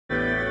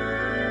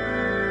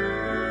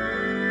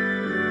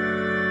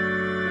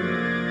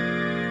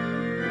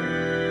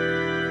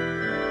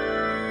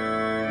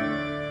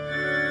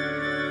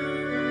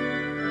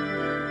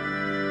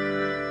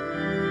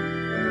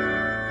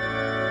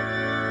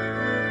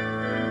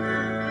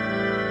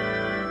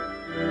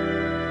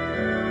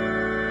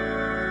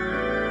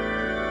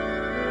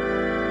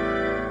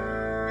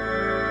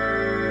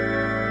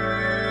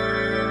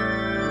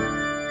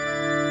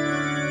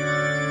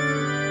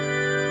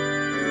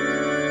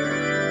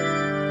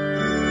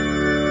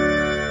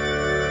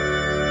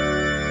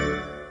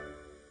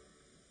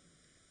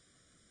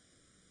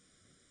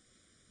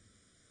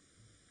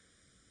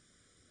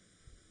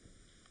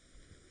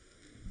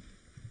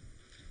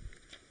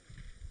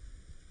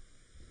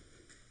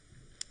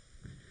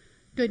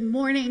Good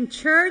morning,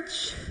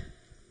 church.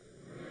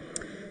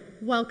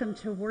 Welcome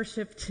to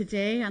worship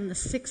today on the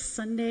sixth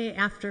Sunday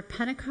after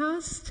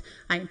Pentecost.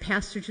 I am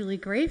Pastor Julie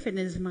Grafe, and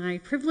it is my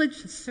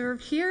privilege to serve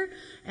here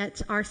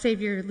at Our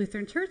Savior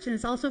Lutheran Church, and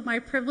it's also my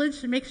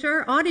privilege to make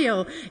sure our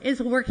audio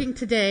is working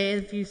today.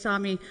 If you saw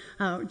me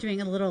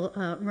doing a little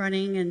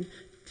running and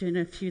doing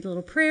a few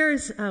little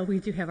prayers, we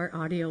do have our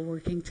audio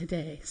working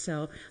today.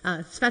 So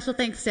special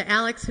thanks to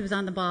Alex, who was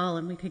on the ball,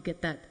 and we could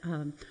get that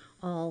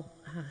all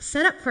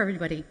set up for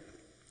everybody.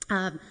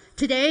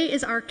 Today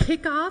is our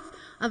kickoff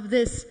of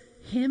this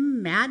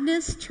Hymn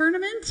Madness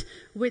tournament,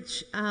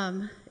 which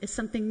is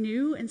something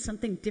new and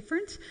something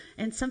different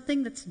and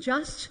something that's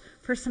just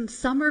for some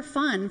summer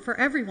fun for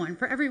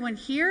everyone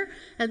here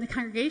in the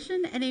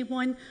congregation, any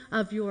one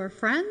of your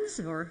friends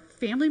or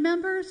family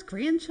members,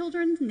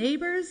 grandchildren,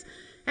 neighbors.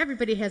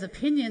 Everybody has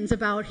opinions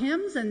about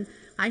hymns, and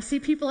I see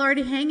people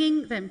already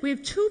hanging them. We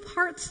have two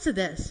parts to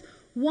this.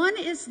 One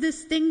is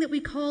this thing that we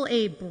call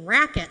a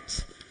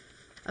bracket.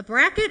 A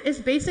bracket is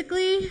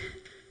basically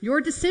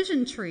your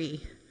decision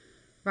tree,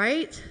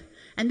 right?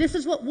 And this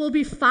is what we'll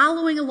be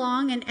following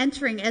along and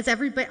entering as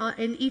everybody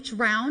in each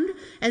round,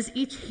 as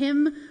each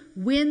hymn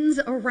wins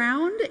a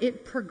round,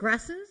 it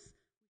progresses.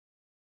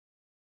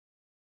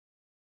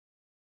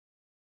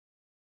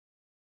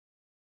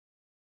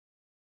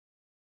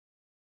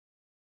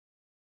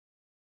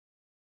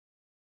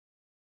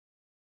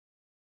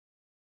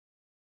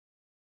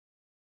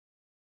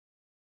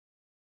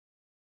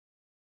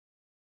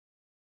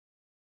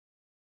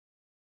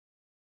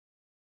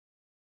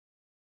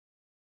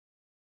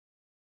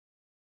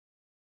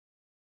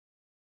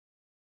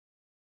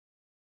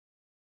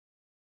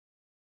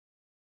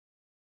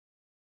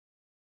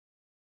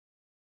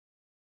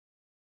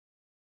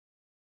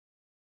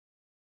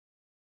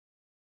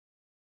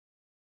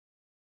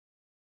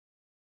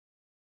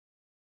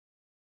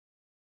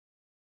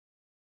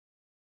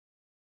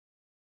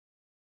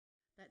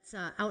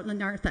 That's out in the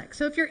narthex.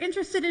 So if you're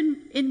interested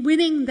in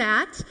winning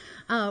that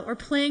or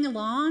playing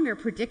along or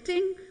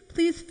predicting,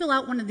 please fill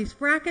out one of these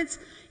brackets.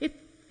 If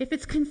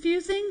it's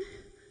confusing,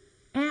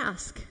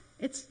 ask.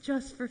 It's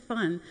just for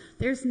fun.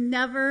 There's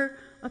never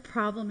a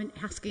problem in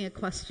asking a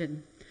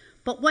question.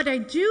 But what I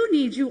do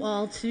need you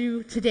all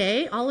to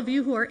today, all of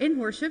you who are in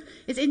worship,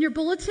 is in your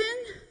bulletin,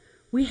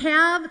 we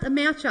have the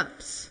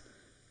matchups.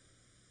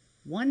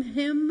 One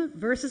hymn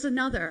versus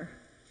another.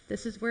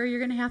 This is where you're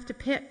going to have to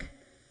pick.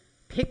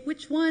 Pick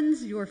which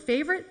one's your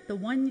favorite, the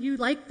one you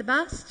like the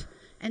best,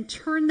 and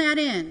turn that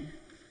in.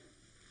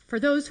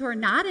 For those who are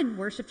not in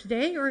worship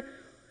today, or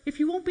if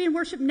you won't be in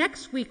worship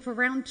next week for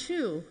round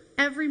 2,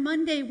 every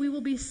Monday we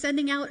will be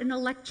sending out an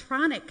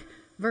electronic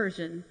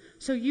version.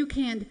 So you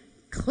can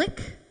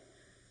click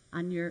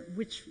on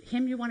which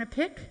hymn you want to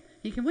pick,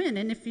 you can win.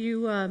 And if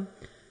you are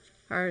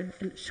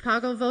a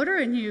Chicago voter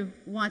and you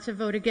want to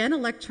vote again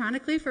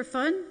electronically for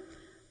fun,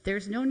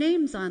 there's no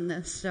names on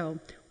this, so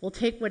we'll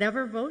take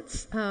whatever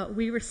votes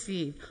we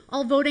receive.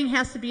 All voting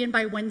has to be in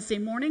by Wednesday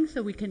morning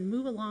so we can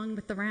move along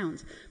with the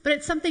rounds. But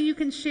it's something you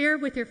can share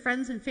with your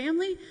friends and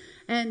family.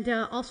 And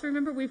also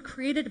remember, we've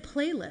created a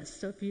playlist.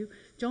 So if you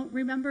don't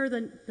remember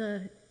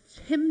the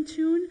hymn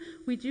tune,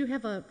 we do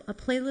have a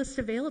playlist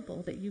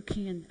available that you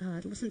can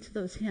listen to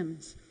those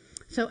hymns.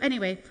 So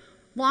anyway,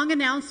 long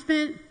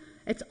announcement.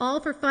 It's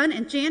all for fun.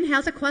 And Jan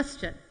has a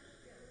question.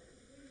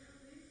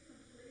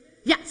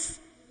 Yes.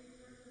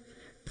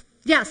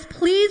 Yes,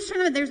 please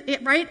turn them. There's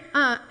it right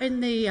in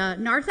the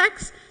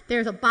narthex.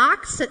 There's a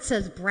box that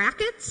says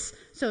brackets.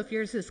 So if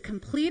yours is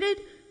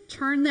completed,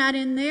 turn that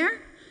in there.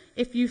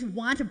 If you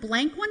want a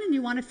blank one and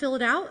you want to fill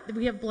it out,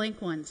 we have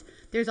blank ones.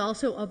 There's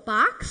also a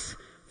box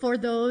for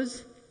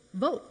those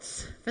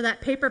votes, for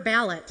that paper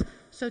ballot.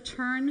 So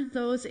turn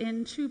those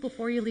in too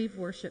before you leave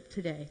worship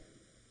today.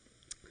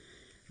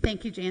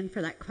 Thank you, Jan,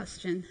 for that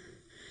question.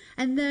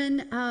 And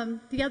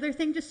then the other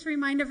thing, just to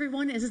remind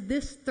everyone, is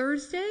this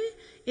Thursday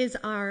is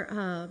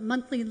our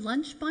monthly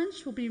lunch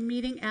bunch. We'll be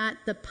meeting at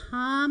the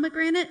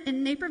Pomegranate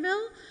in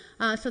Naperville.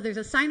 So there's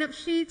a sign-up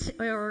sheet,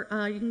 or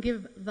you can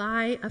give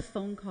Vi a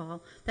phone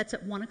call. That's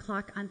at 1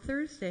 o'clock on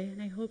Thursday.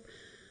 And I hope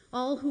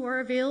all who are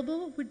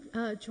available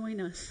would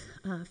join us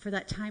for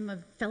that time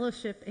of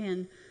fellowship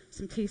and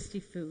some tasty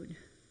food.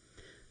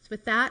 So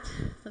with that,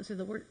 those are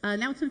the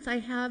announcements I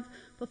have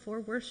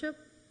before worship.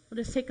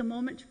 Let us take a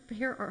moment to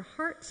prepare our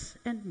hearts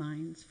and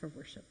minds for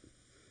worship.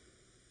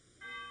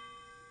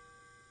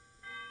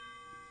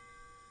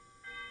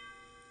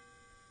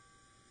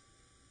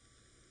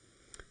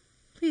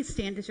 Please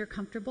stand as you're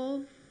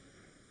comfortable.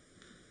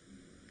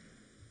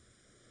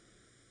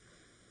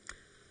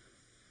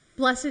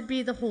 Blessed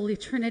be the Holy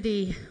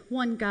Trinity,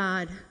 one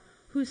God,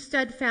 whose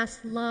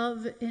steadfast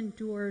love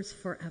endures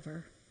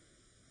forever.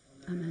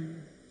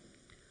 Amen.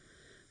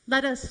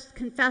 Let us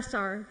confess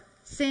our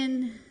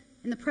sin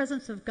in the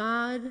presence of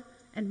God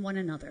and one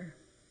another.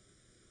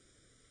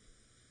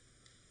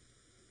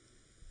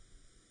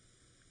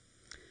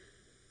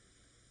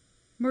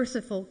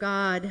 Merciful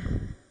God,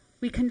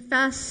 we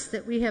confess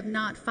that we have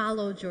not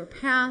followed your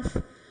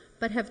path,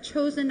 but have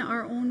chosen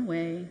our own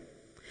way.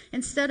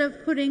 Instead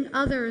of putting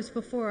others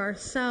before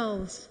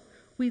ourselves,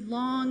 we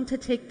long to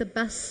take the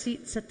best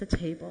seats at the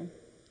table.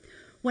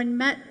 When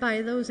met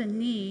by those in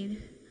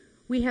need,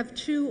 we have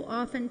too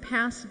often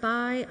passed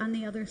by on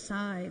the other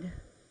side.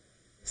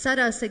 Set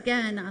us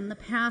again on the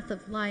path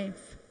of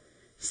life.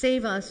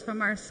 Save us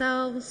from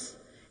ourselves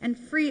and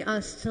free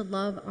us to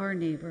love our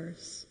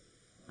neighbors.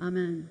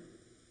 Amen.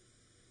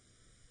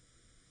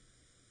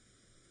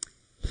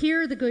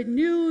 Hear the good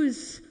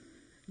news.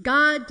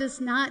 God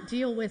does not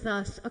deal with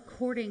us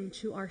according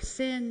to our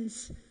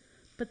sins,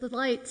 but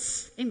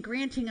delights in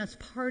granting us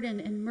pardon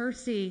and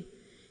mercy.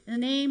 In the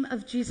name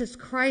of Jesus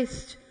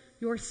Christ,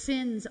 your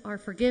sins are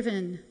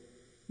forgiven.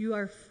 You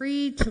are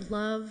free to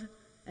love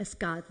as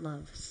God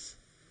loves.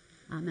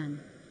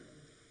 Amen.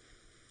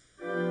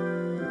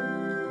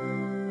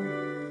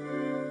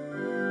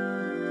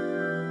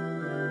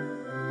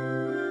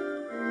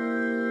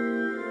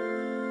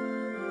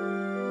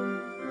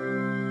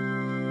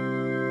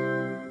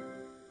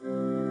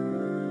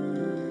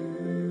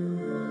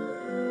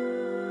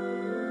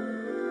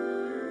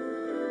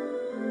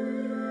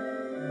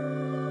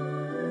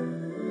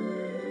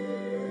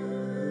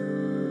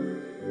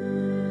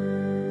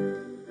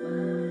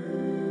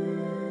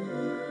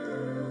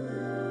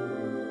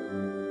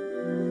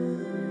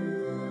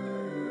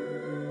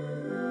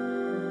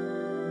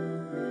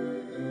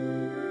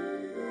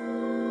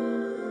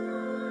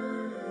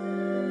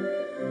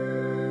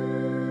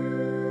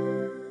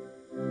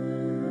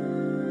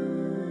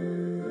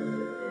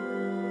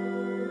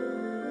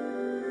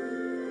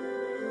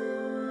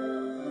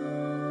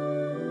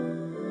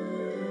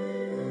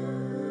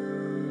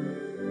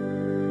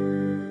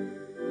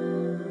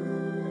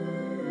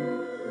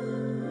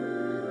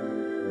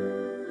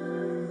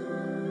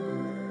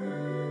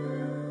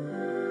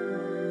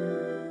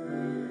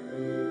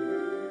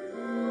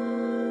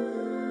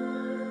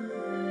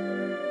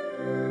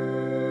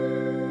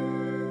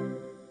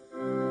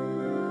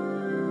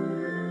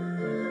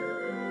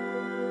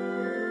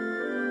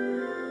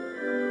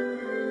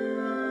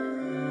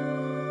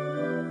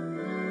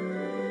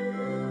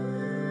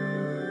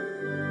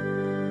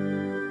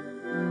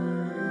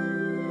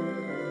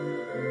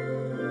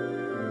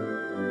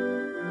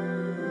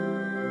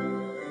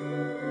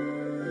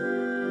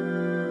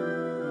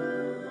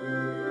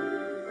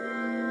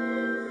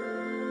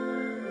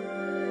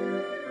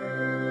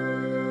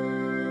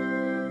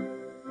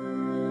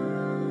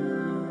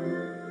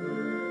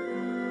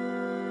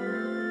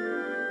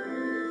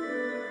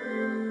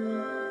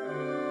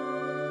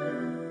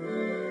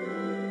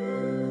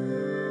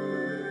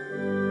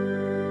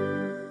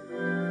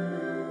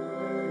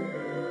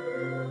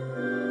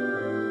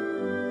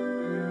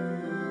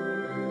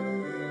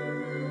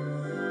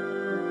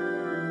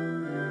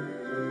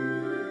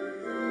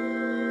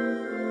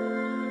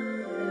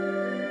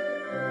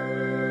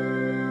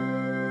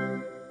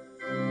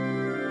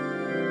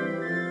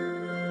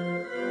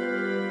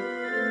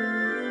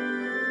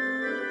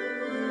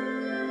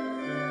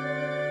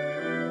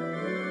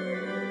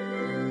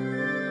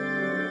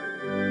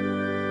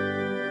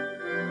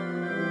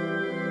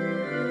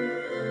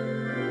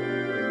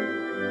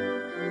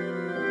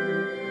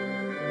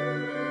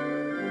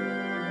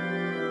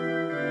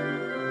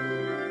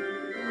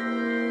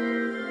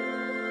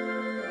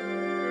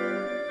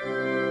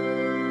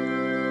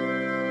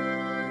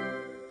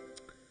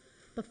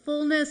 The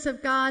fullness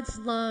of God's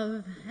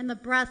love and the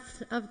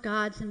breadth of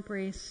God's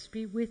embrace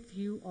be with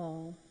you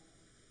all.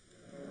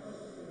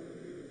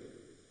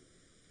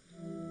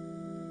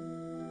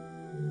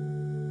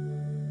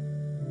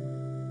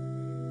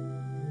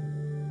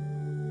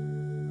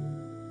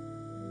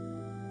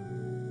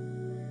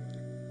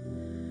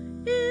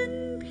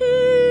 In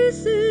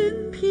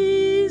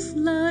peace,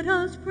 let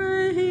us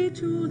pray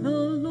to the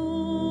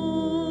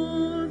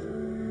Lord.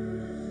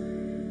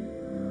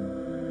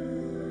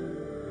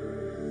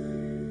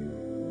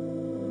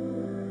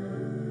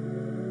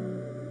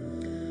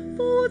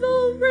 For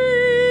the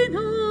reign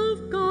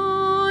of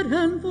God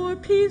and for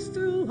peace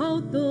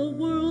throughout the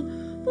world,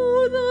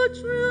 for the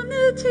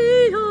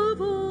Trinity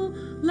of all,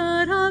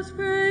 let us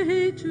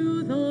pray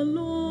to the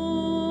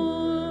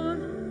Lord.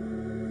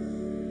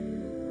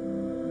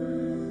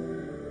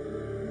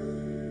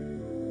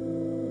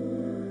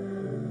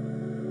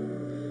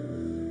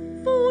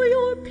 For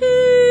your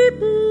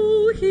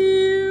people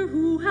here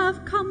who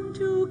have come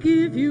to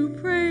give you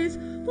praise,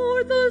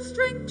 for the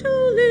strength to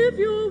live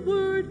your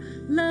word,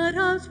 let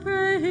us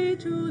pray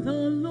to the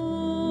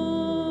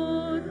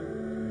Lord.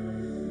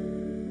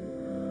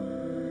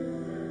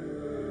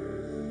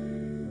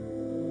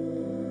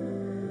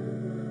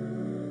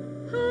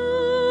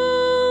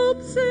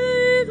 Help,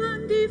 save,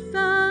 and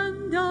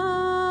defend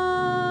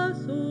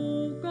us,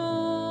 O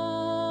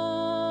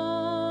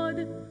God.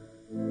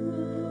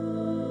 Amen.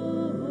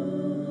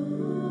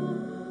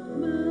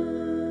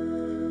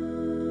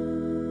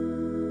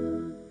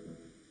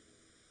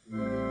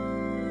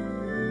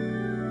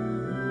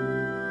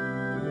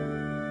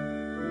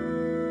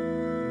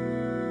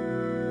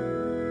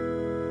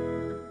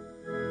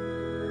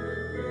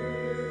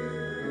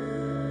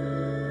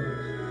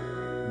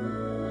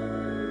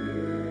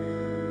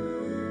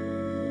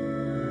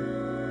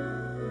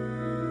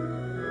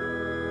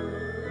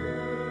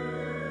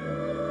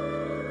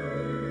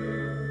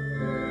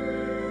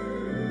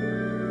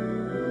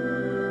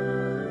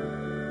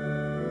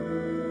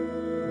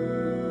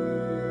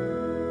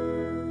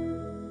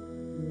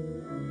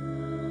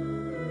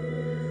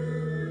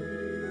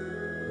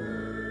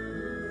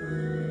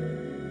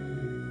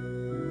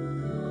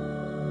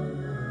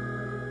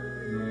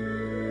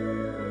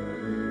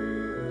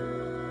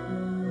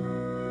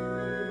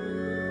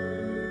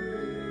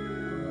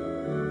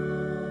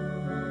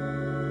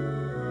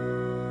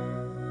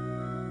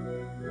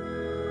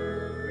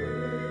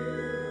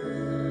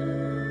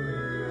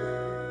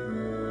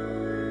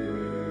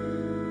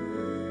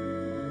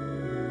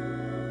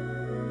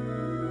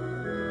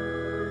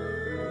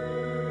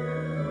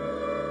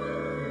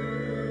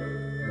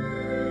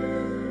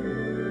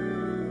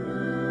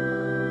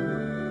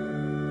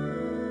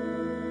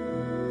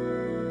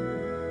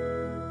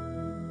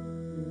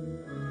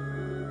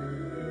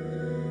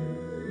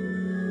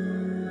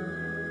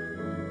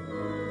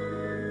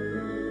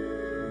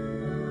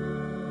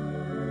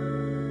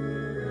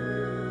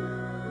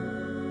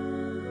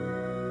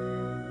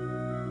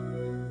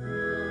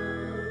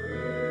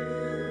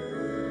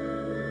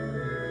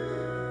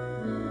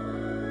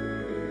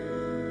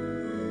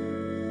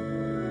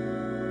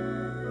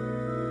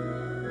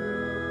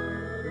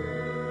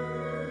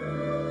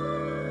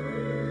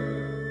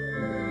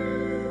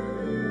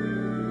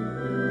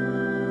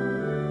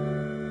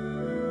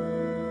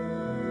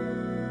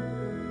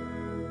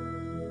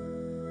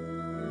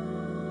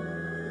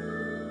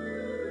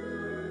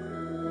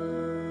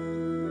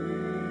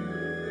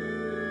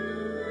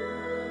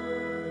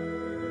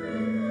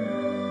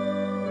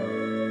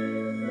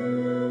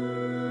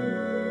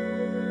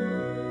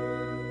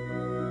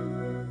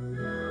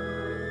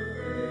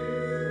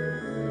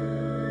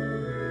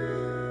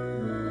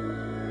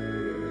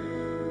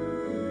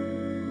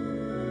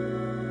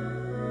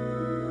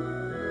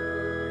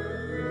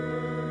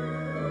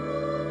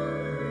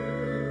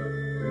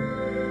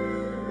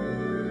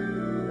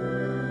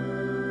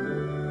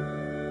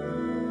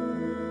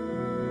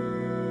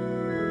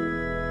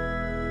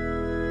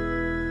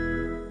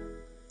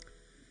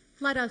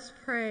 Let us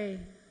pray.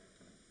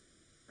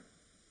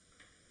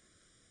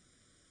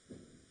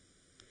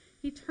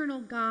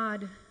 Eternal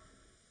God,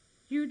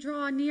 you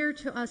draw near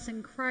to us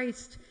in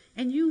Christ,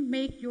 and you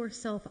make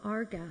yourself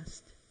our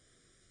guest.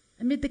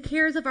 Amid the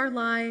cares of our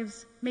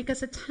lives, make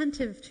us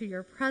attentive to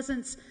your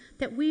presence,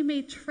 that we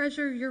may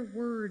treasure your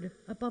word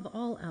above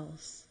all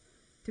else.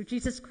 Through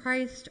Jesus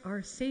Christ,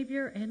 our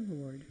Savior and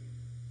Lord.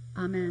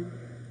 Amen.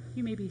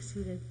 You may be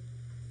seated.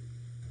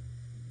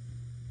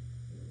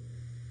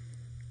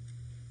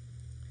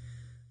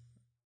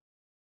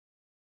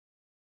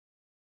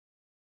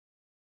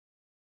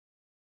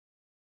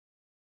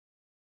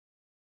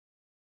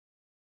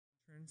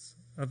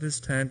 Of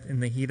his tent in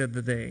the heat of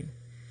the day.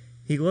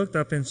 He looked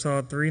up and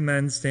saw 3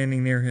 men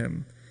standing near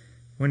him.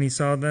 When he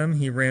saw them,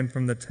 he ran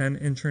from the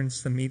tent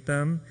entrance to meet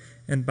them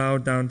and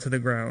bowed down to the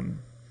ground.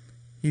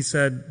 He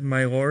said,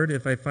 "My Lord,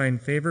 if I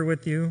find favor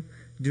with you,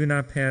 do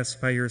not pass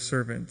by your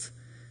servant.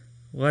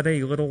 Let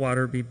a little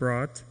water be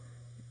brought,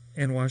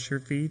 and wash your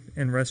feet,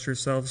 and rest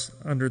yourselves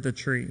under the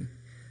tree.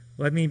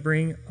 Let me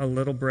bring a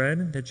little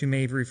bread, that you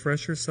may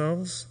refresh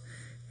yourselves,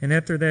 and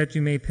after that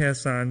you may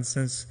pass on,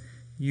 since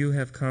you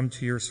have come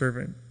to your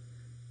servant."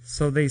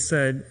 So they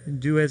said,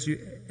 "Do as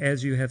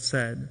you have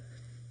said."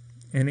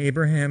 And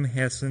Abraham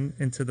hastened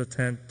into the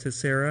tent to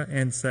Sarah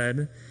and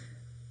said,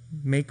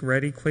 "Make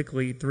ready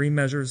quickly 3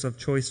 measures of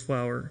choice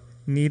flour,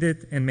 knead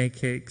it, and make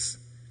cakes."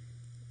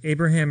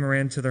 Abraham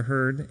ran to the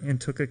herd and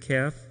took a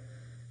calf,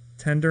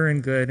 tender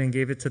and good, and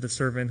gave it to the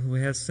servant who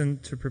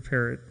hastened to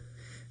prepare it.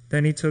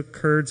 Then he took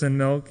curds and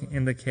milk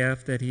and the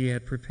calf that he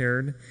had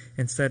prepared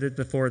and set it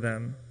before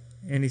them.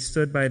 And he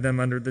stood by them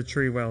under the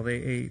tree while they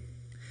ate.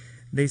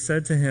 They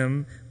said to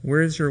him,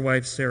 "Where is your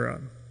wife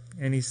Sarah?"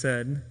 And he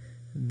said,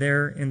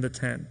 "There in the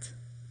tent."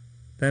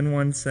 Then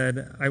one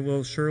said, "I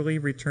will surely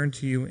return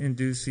to you in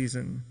due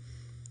season,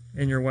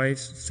 and your wife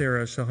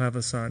Sarah shall have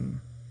a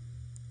son."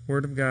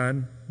 Word of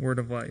God, word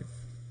of life.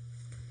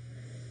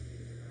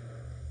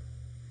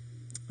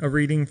 A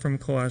reading from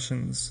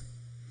Colossians.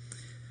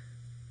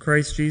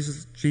 Christ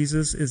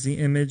Jesus is the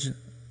image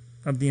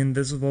of the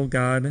invisible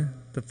God,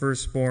 the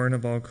firstborn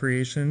of all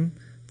creation.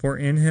 For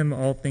in him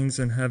all things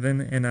in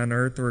heaven and on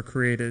earth were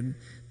created,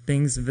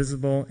 things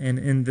visible and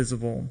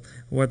invisible,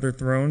 whether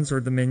thrones or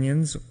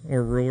dominions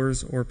or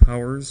rulers or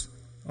powers.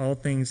 All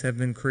things have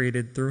been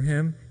created through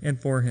him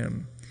and for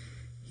him.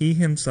 He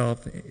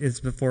himself is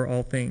before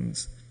all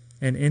things,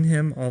 and in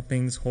him all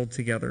things hold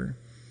together.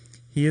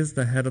 He is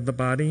the head of the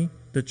body,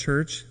 the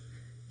church.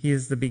 He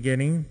is the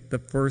beginning, the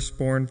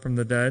firstborn from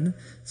the dead,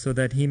 so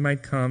that he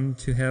might come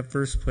to have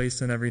first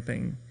place in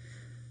everything.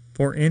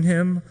 For in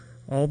him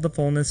all the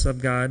fullness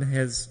of God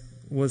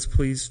was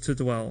pleased to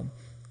dwell,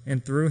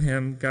 and through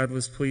him God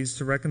was pleased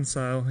to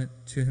reconcile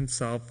to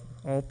himself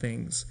all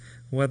things,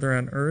 whether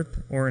on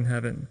earth or in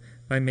heaven,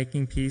 by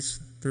making peace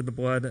through the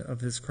blood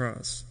of his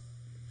cross.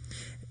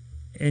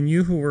 And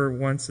you who were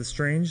once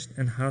estranged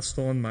and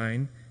hostile in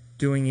mind,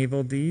 doing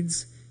evil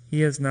deeds,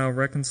 he has now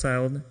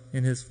reconciled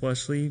in his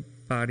fleshly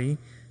body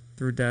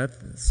through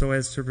death, so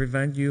as to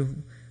present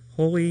you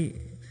holy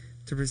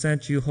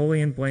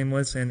and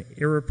blameless and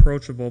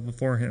irreproachable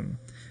before him,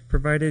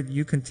 provided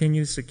you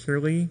continue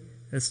securely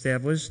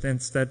established and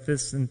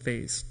steadfast in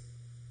faith,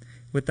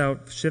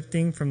 without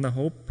shifting from the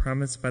hope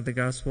promised by the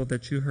gospel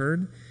that you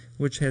heard,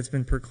 which has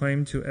been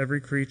proclaimed to every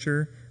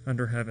creature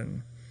under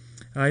heaven.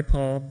 I,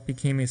 Paul,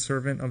 became a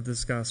servant of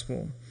this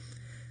gospel.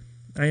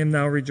 I am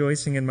now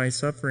rejoicing in my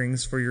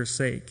sufferings for your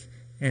sake,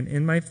 and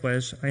in my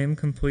flesh I am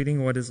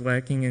completing what is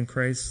lacking in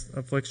Christ's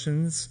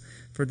afflictions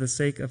for the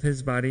sake of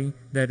his body,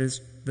 that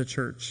is, the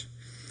church.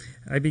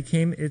 I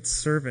became its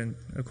servant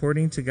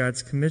according to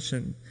God's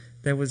commission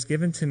that was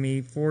given to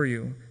me for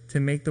you, to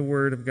make the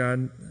word of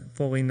God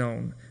fully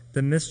known,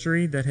 the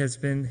mystery that has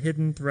been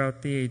hidden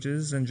throughout the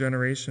ages and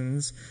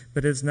generations,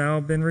 but has now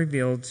been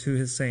revealed to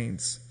his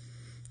saints.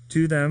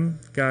 To them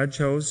God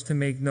chose to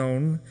make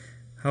known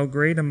how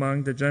great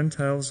among the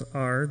Gentiles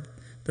are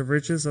the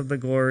riches of the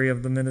glory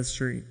of the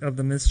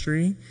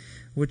mystery,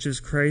 which is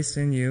Christ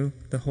in you,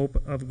 the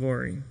hope of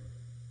glory.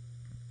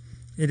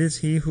 It is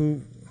he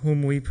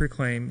whom we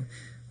proclaim,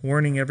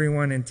 warning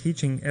everyone and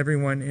teaching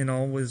everyone in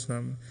all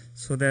wisdom,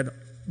 so that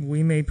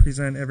we may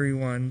present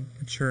everyone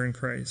mature in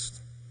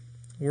Christ.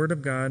 Word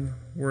of God,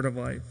 word of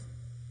life.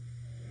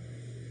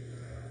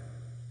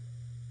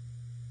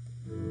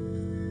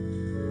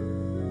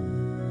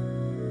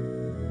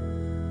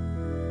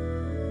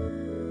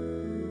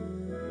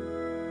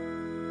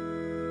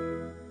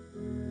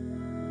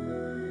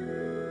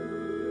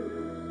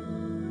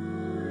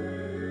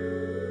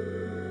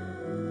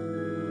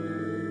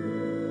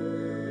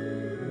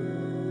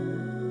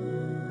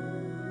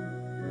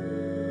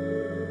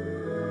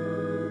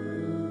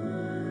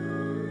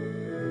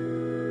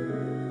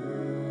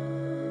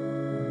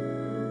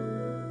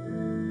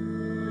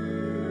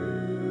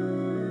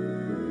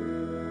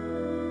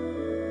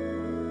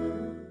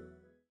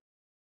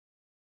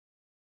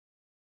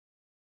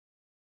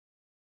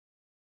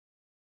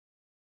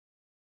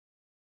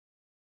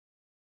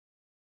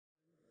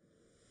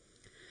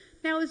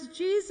 Now, as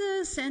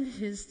Jesus and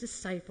his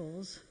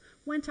disciples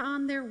went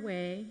on their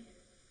way,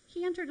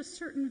 he entered a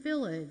certain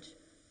village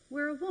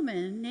where a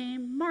woman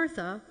named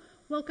Martha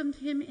welcomed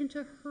him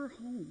into her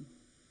home.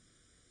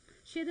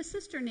 She had a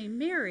sister named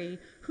Mary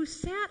who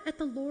sat at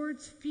the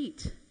Lord's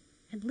feet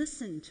and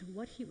listened to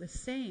what he was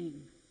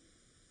saying.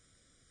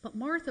 But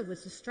Martha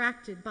was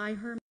distracted by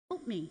her,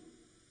 "Help me."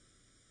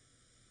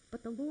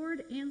 But the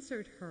Lord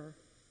answered her,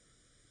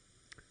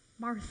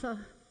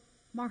 "Martha,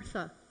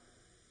 Martha,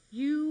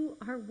 you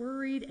are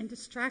worried and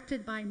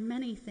distracted by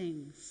many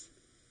things.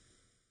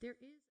 There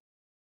is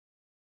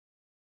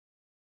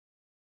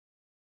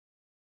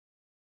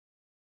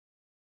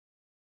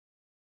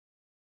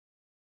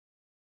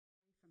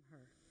from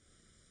her."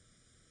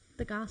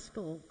 The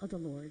gospel of the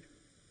Lord.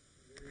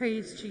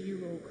 Praise to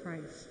you, O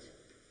Christ.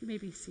 You may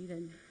be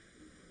seated.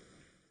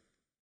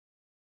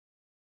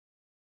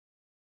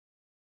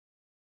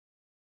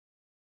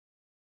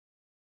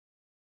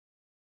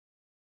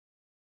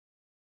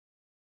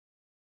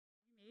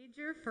 Made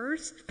your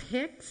first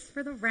picks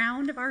for the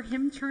round of our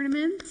hymn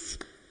tournament.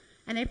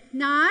 And if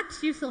not,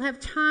 you still have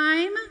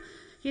time.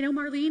 You know,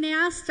 Marlene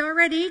asked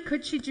already,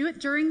 could she do it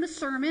during the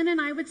sermon? And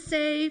I would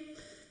say,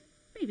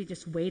 maybe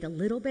just wait a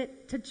little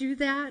bit to do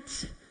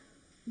that.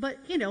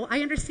 But, you know,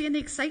 I understand the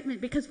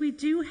excitement because we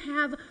do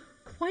have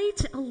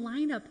quite a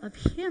lineup of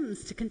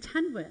hymns to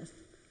contend with.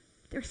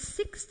 There are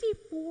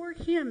 64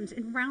 hymns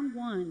in round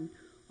one,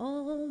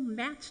 all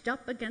matched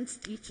up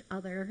against each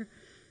other.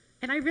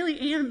 And I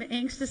really am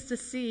anxious to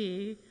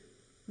see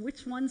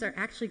which ones are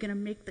actually going to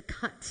make the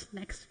cut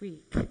next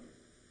week.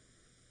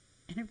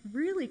 And I'm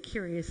really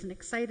curious and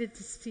excited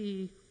to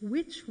see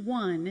which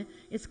one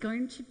is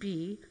going to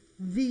be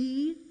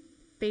the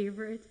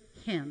favorite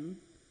hymn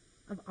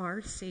of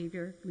our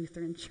Savior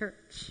Lutheran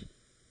Church.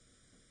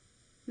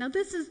 Now,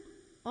 this is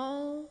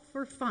all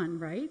for fun,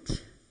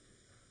 right?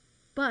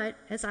 But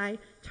as I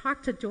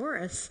talked to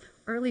Doris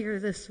earlier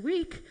this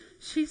week,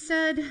 she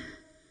said,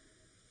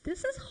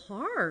 this is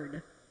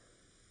hard.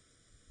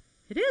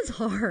 It is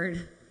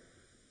hard.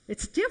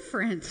 It's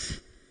different.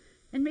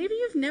 And maybe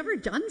you've never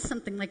done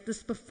something like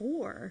this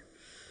before.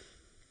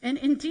 And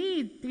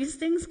indeed, these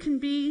things can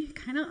be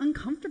kind of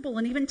uncomfortable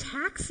and even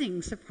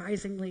taxing,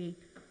 surprisingly.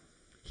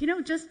 You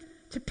know, just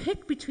to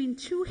pick between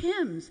two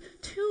hymns,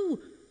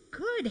 two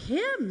good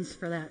hymns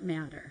for that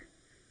matter.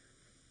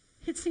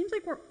 It seems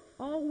like we're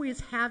always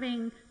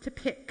having to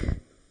pick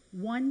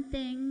one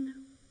thing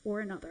or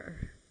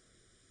another.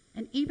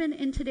 And even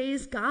in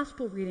today's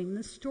gospel reading,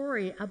 the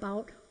story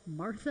about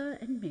Martha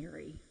and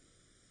Mary.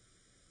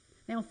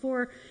 Now,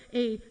 for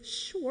a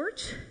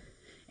short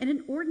and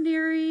an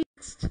ordinary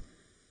text,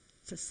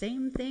 it's the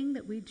same thing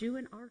that we do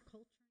in our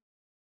culture.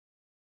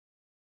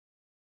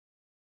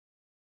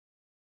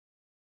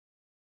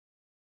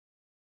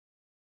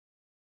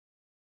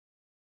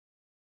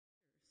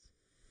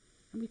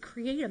 And we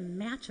create a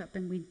matchup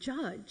and we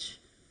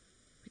judge.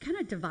 We kind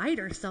of divide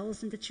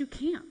ourselves into two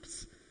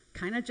camps.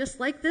 Kind of just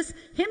like this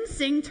hymn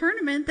sing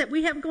tournament that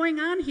we have going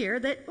on here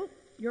that,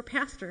 your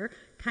pastor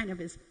kind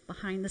of is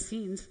behind the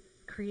scenes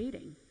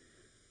creating.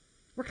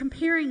 We're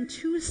comparing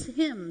two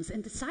hymns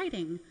and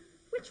deciding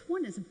which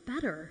one is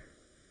better.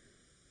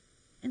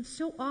 And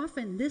so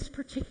often this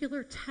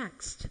particular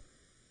text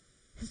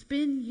has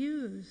been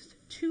used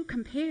to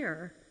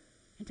compare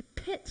and to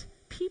pit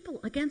people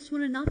against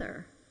one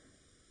another,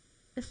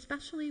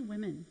 especially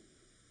women.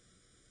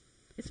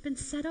 It's been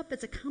set up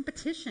as a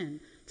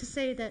competition to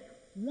say that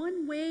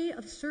one way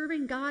of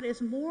serving God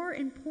is more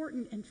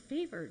important and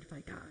favored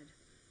by God.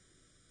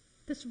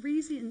 This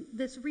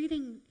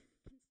reading.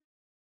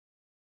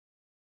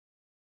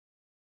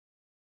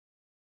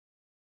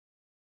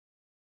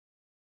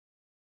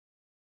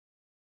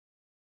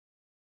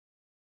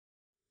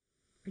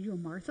 Are you a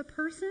Martha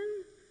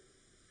person?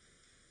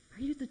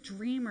 Are you the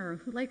dreamer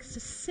who likes to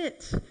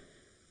sit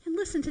and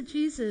listen to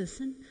Jesus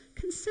and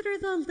consider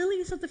the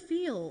lilies of the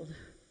field?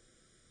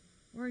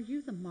 Or are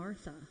you the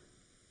Martha,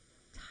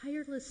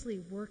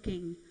 tirelessly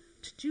working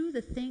to do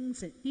the things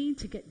that need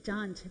to get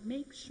done to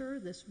make sure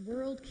this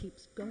world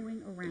keeps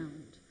going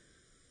around?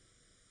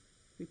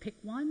 We pick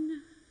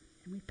one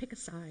and we pick a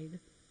side.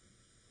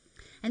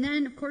 And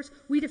then, of course,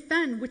 we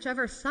defend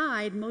whichever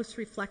side most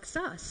reflects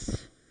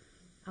us,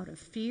 out of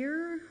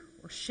fear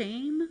or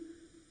shame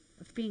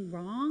of being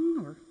wrong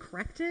or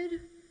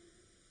corrected,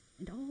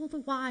 and all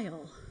the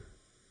while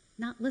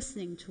not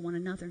listening to one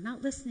another,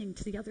 not listening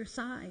to the other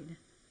side.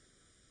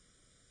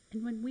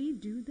 And when we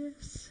do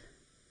this,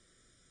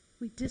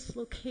 we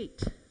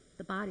dislocate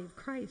the body of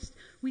Christ.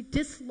 We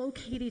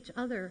dislocate each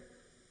other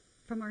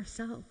from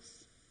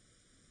ourselves.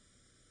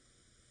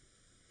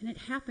 And it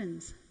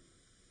happens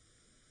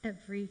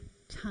every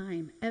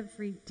time,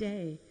 every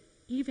day,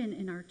 even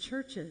in our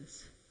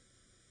churches.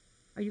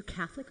 Are you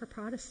Catholic or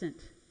Protestant?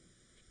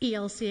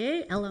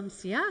 ELCA,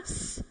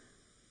 LMCS?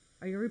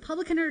 Are you a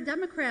Republican or a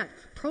Democrat?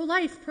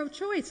 Pro-life,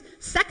 pro-choice?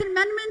 Second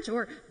Amendment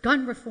or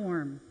gun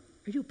reform?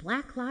 Are you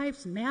Black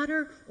Lives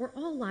Matter or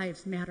All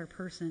Lives Matter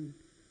person?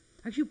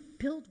 Are you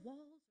build walls?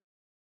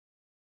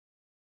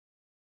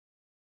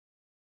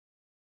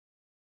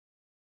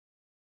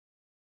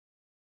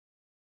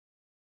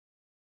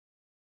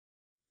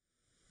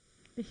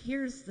 But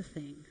here's the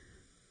thing.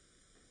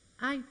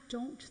 I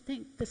don't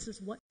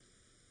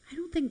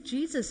think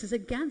Jesus is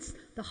against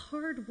the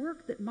hard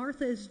work that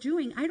Martha is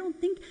doing. I don't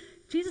think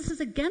Jesus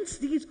is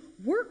against these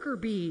worker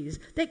bees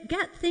that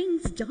get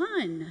things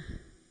done.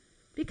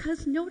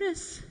 Because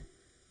notice,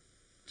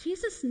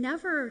 Jesus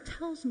never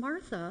tells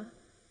Martha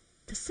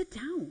to sit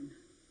down.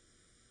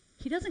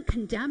 He doesn't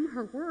condemn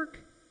her work.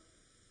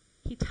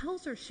 He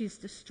tells her she's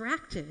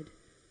distracted.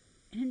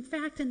 And in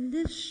fact, in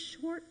this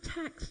short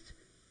text,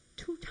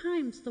 2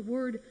 times the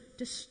word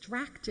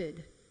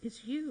distracted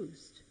is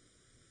used.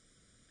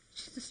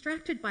 She's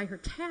distracted by her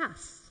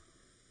tasks,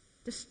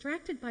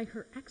 distracted by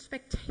her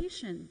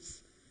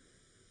expectations,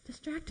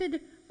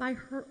 distracted by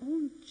her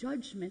own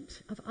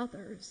judgment of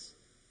others,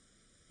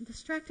 and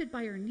distracted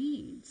by her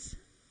needs.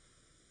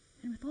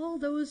 And with all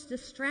those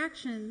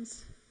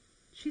distractions,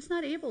 she's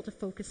not able to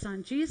focus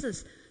on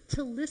Jesus,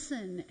 to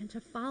listen and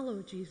to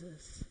follow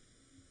Jesus.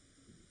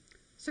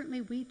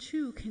 Certainly we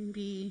too can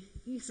be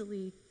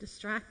easily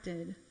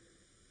distracted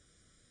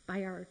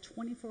by our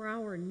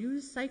 24-hour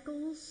news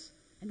cycles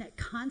and that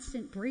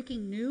constant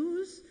breaking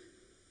news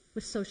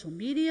with social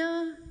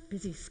media,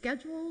 busy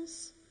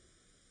schedules.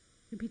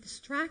 We'd be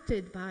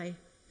distracted by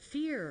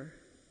fear,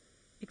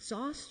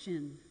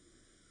 exhaustion,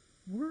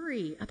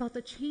 worry about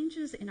the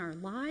changes in our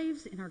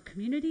lives, in our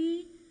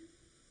community,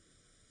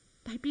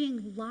 by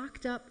being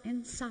locked up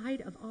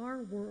inside of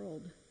our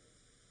world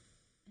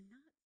and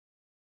not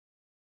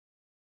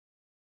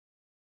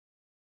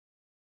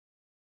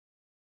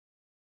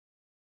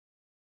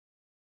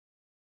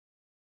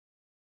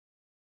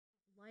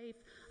life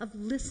of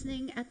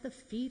listening at the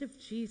feet of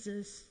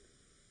Jesus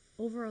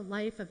over a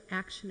life of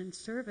action and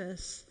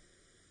service.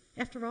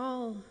 After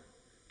all,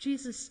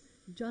 Jesus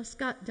just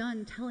got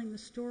done telling the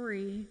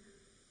story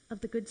of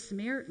the Good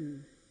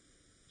Samaritan.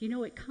 You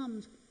know, it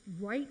comes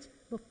right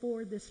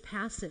before this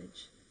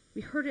passage.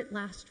 We heard it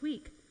last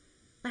week.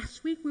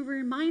 Last week we were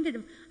reminded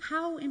of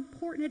how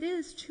important it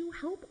is to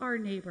help our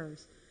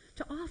neighbors,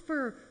 to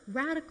offer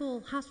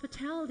radical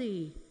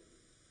hospitality.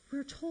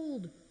 We're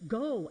told,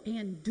 go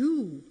and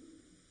do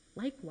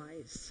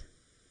likewise.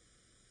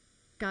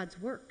 God's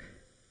work,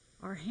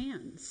 our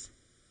hands.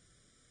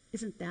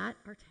 Isn't that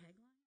our tagline?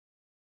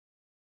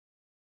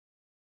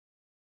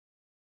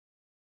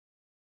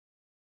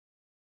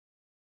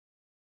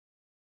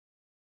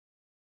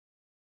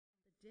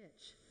 The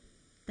ditch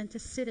than to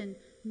sit and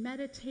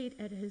meditate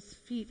at his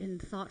feet in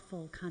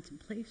thoughtful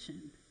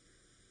contemplation.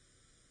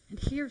 And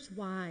here's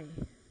why.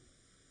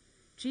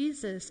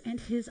 Jesus and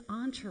his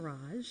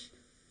entourage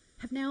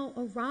have now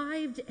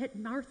arrived at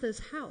Martha's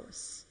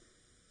house.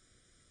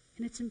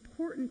 And it's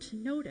important to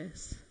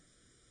notice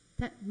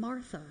that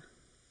Martha,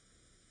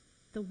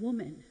 the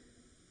woman,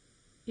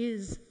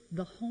 is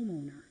the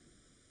homeowner.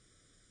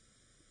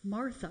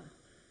 Martha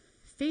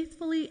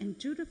faithfully and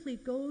dutifully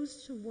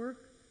goes to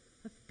work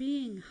of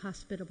being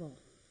hospitable,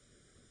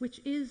 which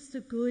is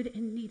the good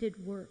and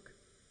needed work.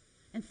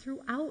 And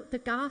throughout the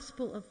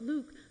Gospel of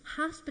Luke,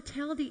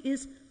 hospitality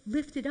is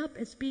lifted up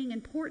as being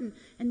important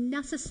and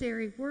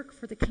necessary work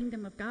for the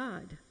kingdom of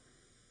God.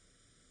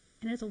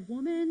 And as a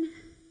woman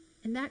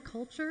in that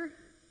culture,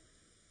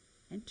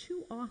 and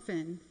too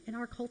often in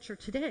our culture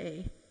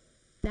today,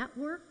 that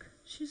work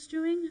she's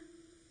doing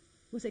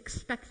was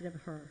expected of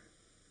her.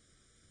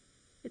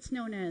 It's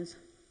known as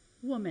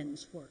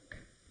woman's work.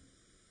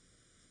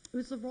 It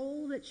was the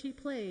role that she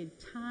played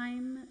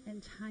time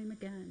and time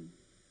again.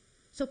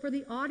 So for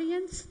the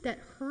audience that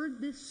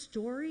heard this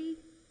story,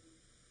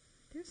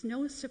 there's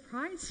no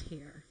surprise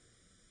here.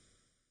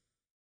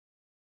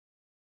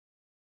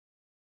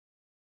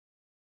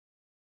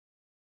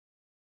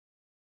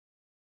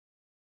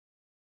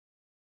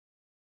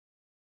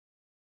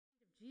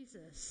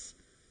 Jesus,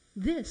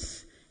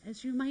 this,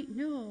 as you might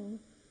know,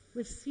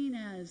 was seen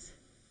as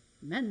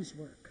men's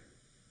work,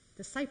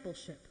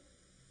 discipleship,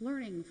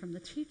 learning from the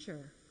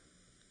teacher.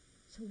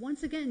 So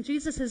once again,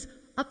 Jesus is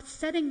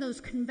upsetting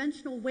those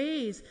conventional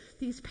ways,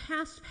 these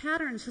past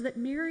patterns, so that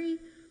Mary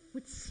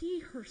would see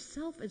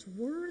herself as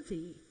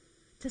worthy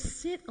to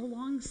sit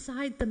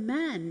alongside the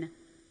men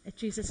at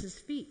Jesus'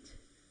 feet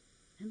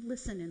and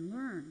listen and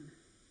learn.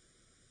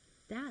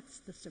 That's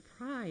the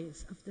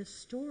surprise of this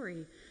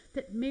story,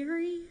 that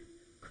Mary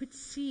could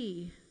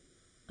see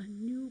a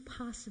new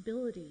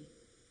possibility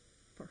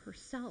for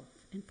herself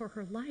and for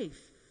her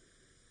life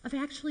of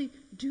actually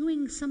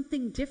doing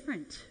something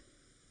different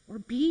or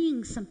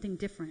being something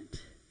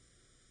different.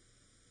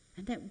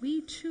 And that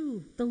we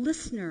too, the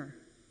listener,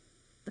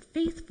 the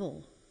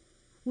faithful,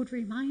 would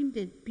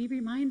be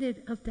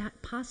reminded of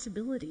that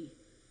possibility,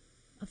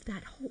 of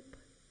that hope.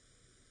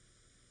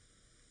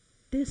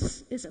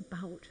 This is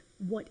about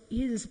what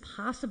is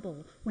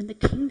possible when the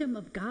kingdom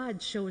of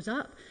God shows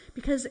up.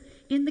 Because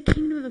in the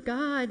kingdom of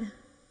God,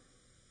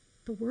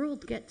 the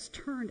world gets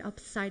turned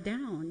upside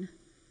down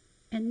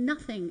and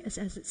nothing is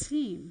as it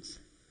seems.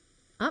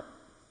 Up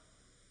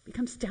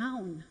becomes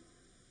down.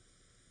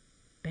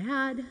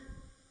 Bad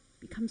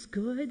becomes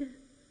good,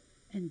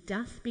 and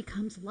death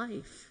becomes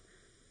life.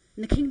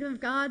 In the kingdom of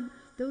God,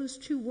 those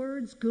two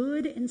words,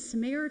 good and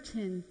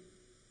Samaritan,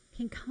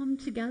 can come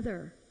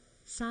together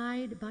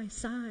side by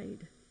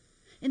side.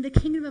 In the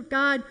kingdom of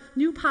God,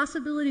 new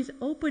possibilities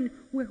open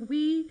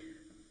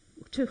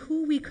to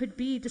who we could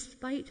be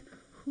despite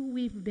who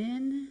we've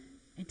been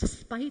and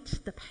despite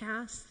the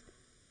past,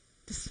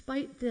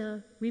 despite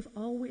we've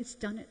always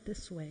done it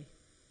this way.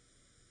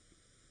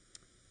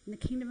 In the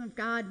kingdom of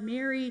God,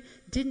 Mary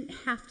didn't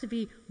have to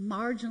be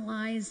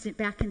marginalized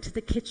back into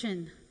the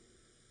kitchen,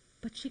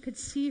 but she could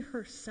see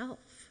herself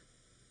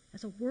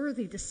as a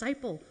worthy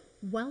disciple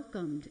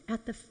welcomed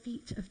at the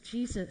feet of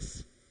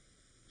Jesus,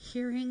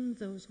 hearing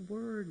those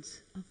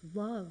words of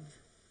love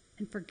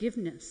and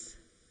forgiveness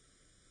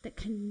that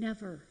can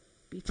never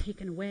be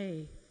taken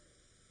away.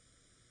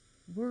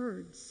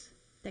 Words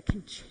that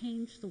can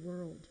change the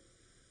world.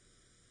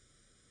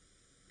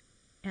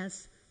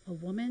 As a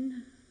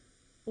woman,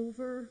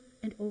 over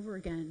and over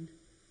again,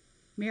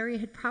 Mary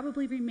had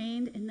probably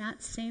remained in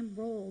that same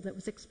role that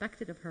was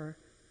expected of her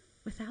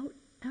without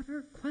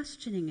ever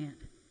questioning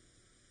it.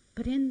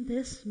 But in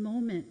this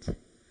moment,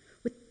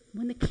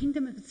 when the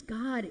kingdom of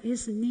God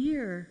is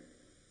near,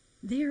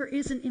 there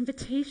is an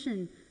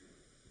invitation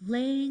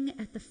laying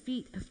at the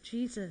feet of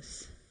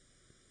Jesus.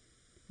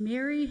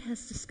 Mary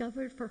has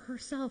discovered for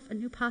herself a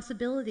new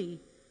possibility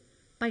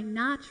by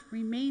not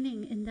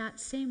remaining in that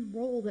same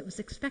role that was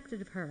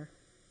expected of her.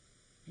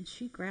 And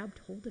she grabbed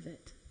hold of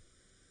it.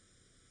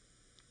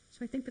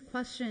 So I think the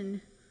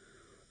question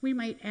we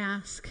might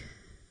ask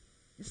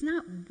is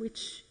not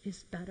which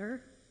is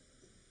better,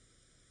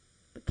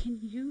 but can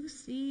you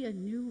see a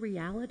new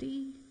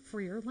reality for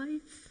your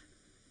life,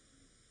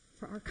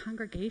 for our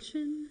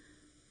congregation,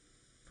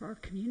 for our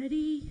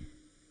community,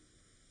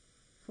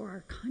 for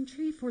our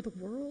country, for the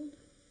world?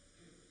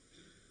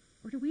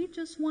 Or do we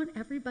just want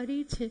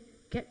everybody to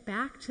get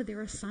back to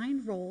their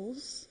assigned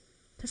roles,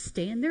 to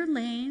stay in their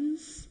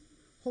lanes,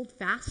 hold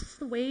fast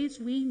the ways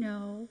we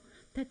know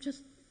that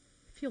just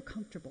feel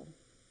comfortable?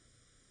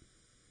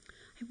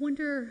 I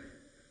wonder,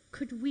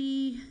 could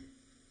we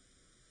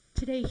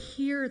today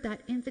hear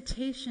that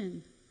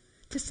invitation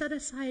to set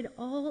aside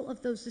all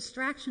of those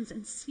distractions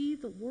and see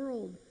the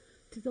world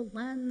through the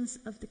lens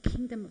of the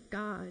kingdom of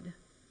God,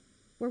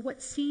 where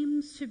what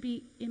seems to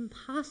be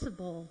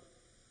impossible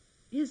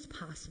is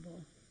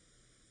possible,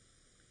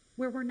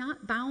 where we're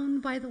not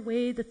bound by the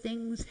way the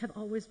things have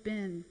always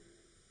been,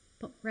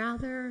 but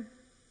rather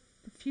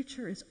the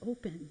future is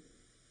open,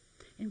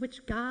 in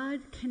which God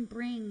can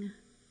bring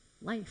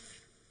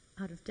life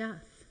out of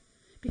death.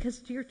 Because,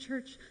 dear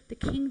church, the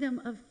kingdom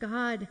of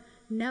God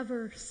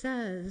never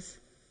says,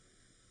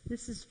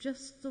 this is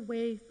just the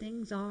way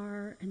things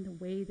are and the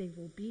way they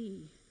will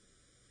be.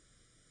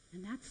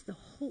 And that's the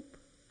hope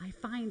I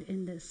find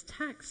in this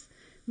text.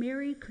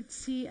 Mary could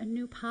see a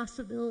new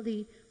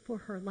possibility for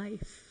her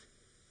life,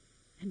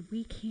 and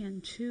we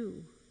can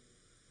too.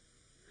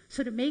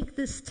 So to make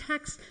this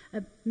text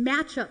a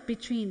matchup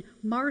between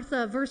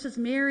Martha versus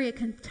Mary, a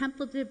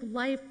contemplative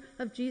life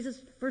of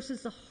Jesus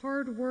versus the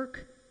hard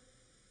work,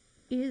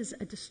 is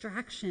a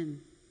distraction.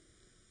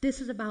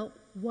 This is about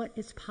what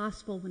is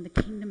possible when the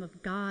kingdom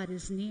of God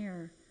is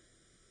near.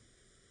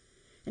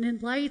 And in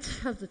light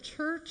of the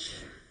church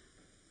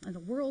and the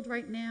world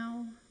right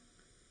now,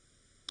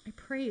 I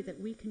pray that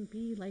we can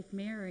be like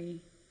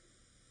Mary,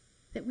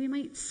 that we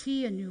might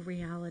see a new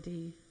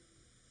reality,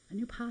 a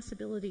new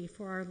possibility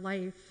for our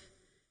life,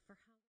 for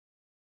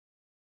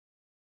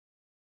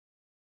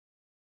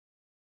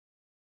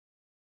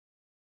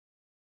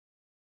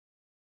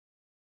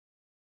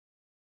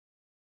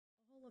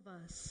all of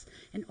us,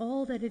 and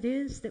all that it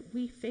is that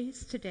we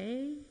face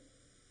today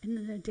and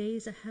in the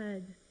days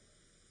ahead.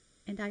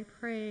 And I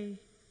pray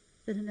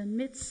that in the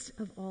midst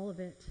of all of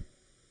it,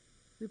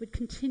 we would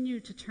continue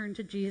to turn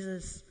to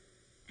Jesus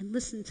and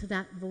listen to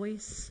that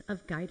voice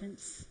of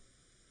guidance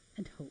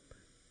and hope.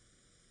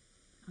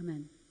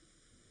 Amen.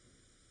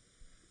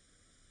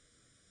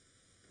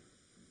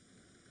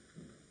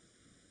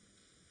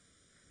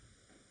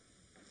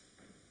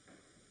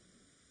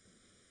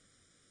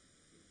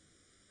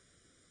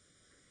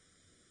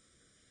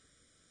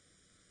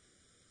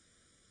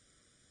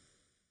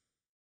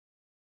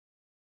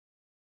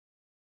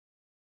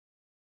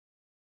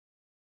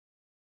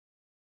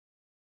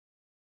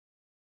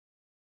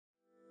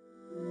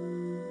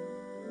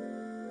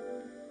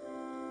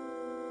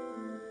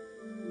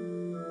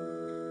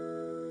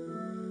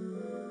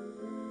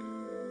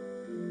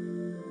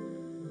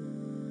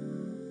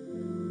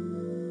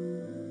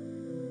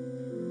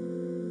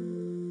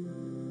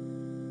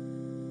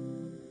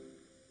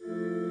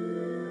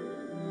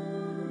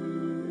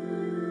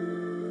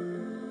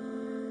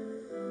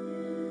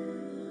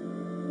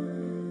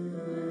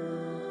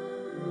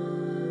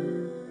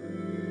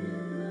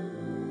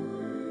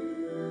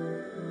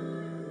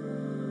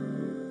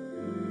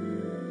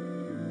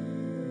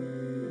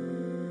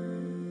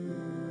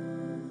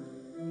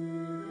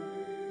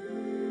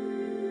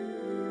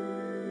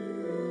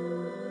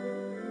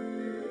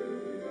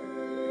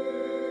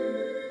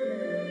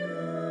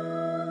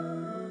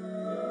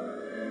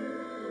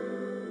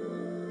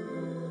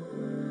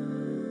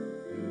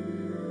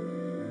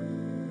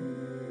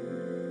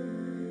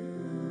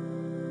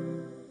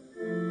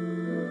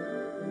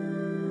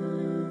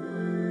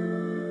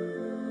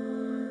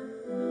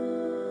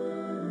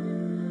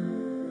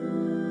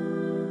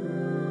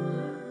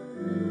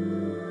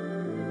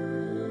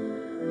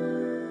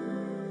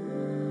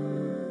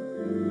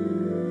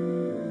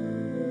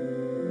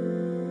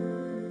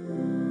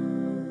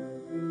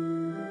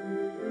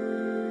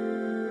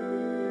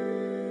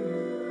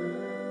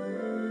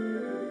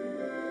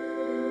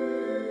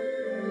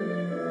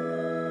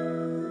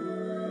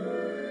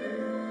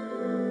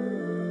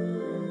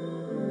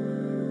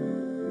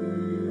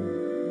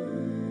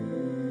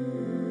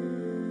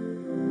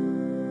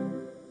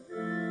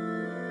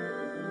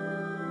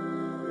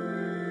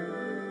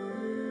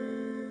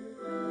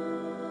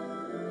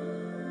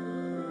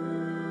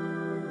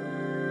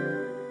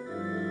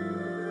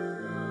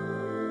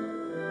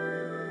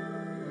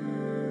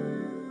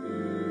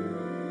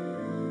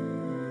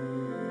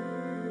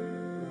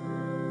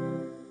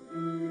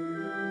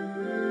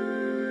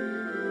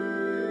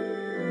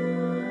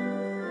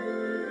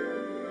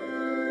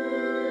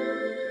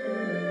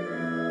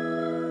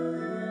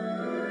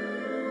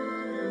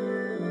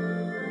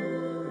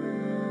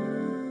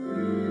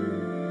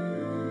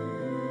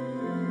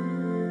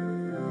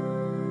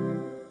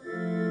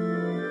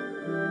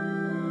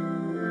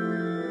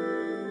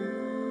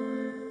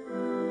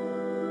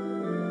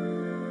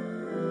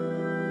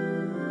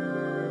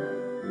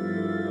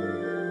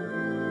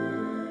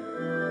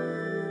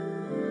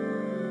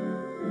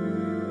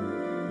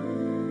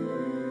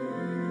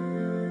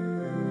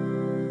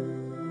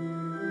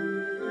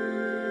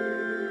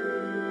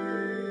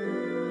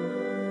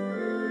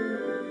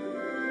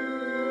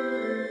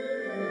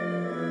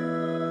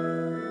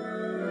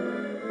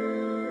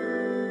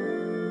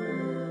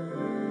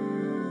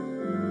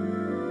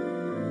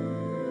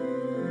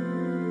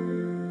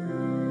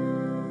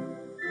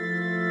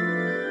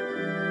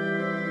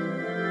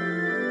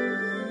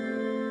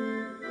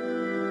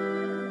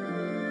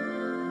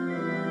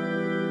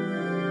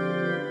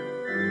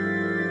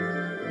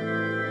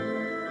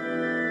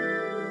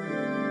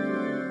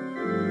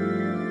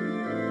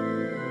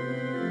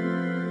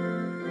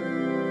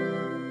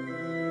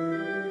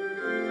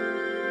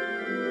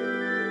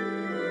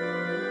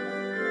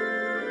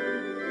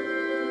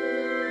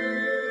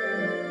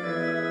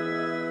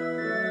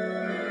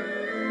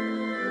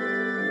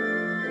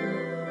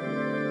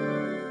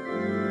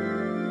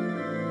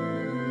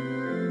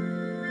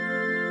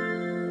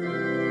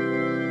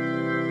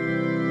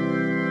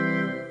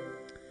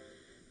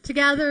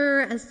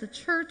 Together as the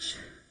church,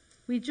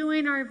 we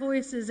join our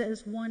voices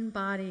as one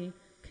body,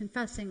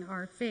 confessing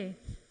our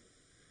faith.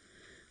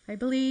 I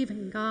believe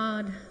in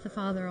God, the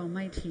Father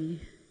Almighty,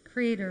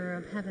 creator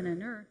of heaven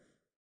and earth.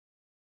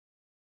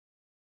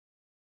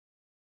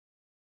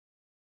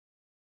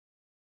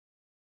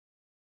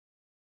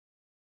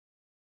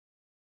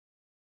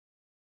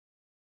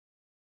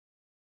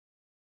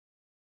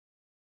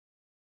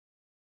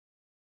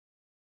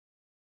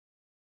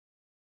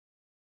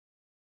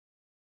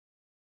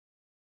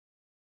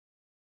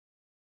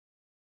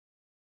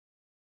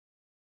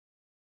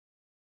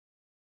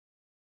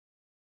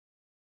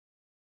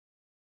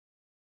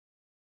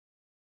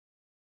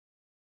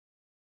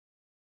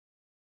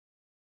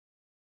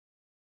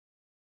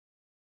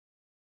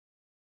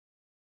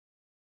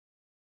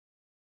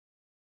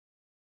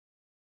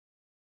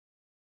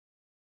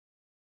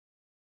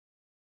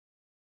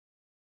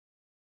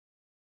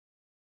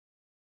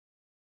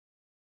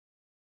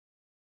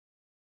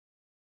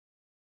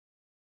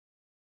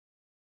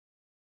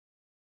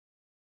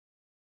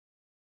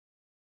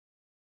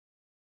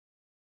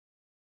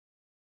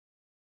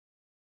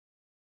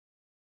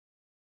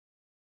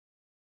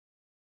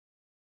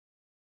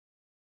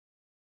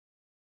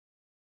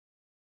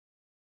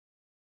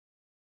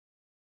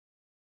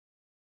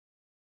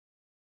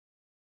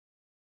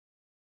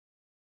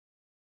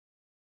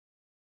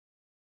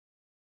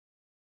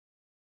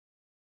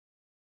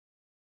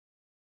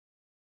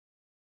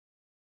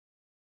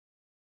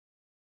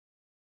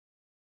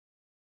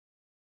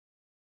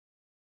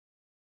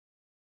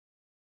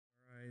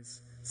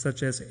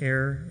 Such as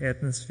air,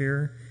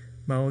 atmosphere,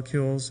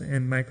 molecules,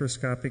 and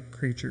microscopic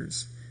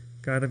creatures.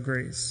 God of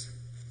grace.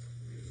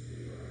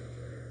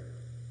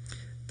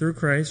 Through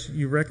Christ,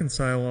 you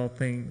reconcile all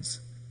things.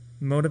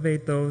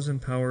 Motivate those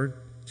empowered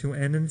to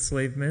end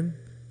enslavement,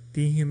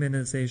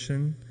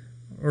 dehumanization,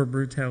 or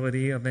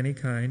brutality of any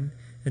kind,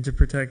 and to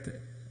protect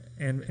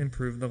and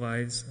improve the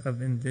lives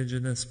of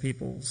indigenous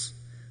peoples.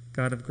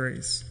 God of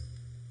grace.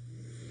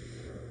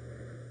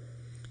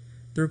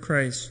 Through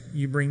Christ,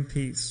 you bring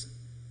peace.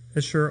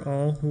 Assure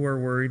all who are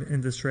worried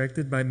and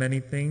distracted by many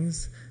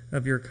things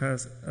of your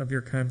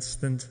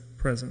constant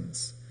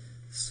presence.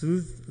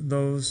 Soothe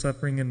those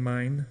suffering in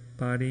mind,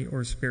 body,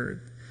 or spirit.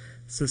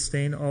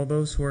 Sustain all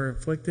those who are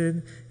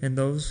afflicted and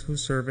those who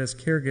serve as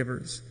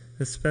caregivers,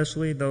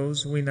 especially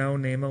those we now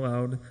name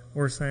aloud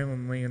or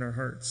silently in our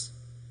hearts.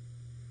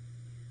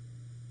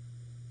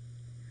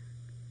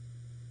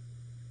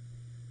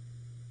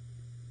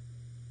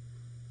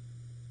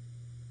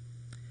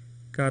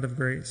 God of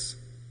grace.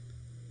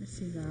 This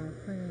is our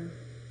prayer.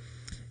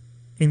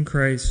 In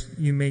Christ,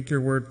 you make your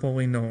word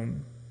fully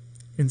known.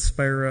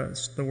 Inspire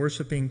us, the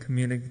worshiping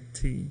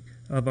community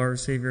of our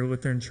Savior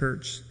Lutheran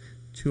Church,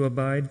 to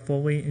abide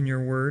fully in your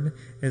word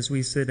as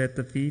we sit at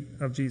the feet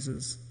of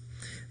Jesus.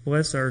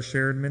 Bless our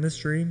shared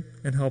ministry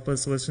and help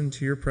us listen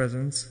to your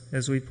presence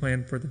as we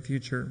plan for the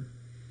future.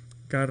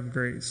 God of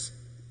grace.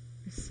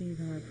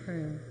 Receive our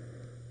prayer.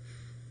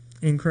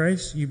 In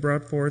Christ, you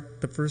brought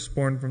forth the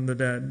firstborn from the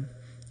dead.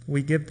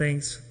 We give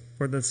thanks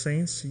for the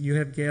saints you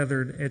have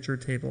gathered at your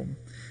table.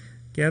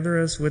 Gather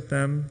us with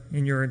them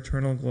in your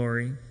eternal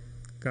glory.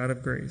 God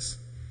of grace.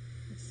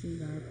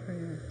 Receive our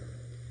prayer.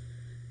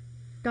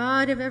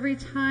 God of every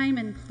time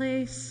and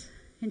place,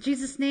 in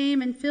Jesus'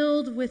 name and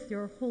filled with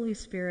your Holy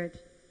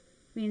Spirit,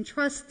 we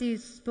entrust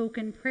these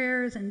spoken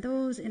prayers and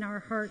those in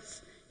our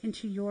hearts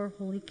into your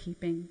holy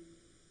keeping.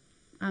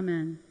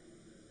 Amen.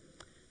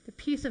 The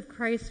peace of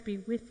Christ be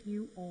with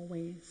you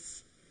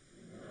always.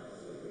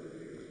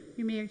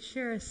 You may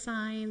share a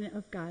sign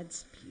of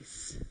God's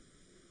peace.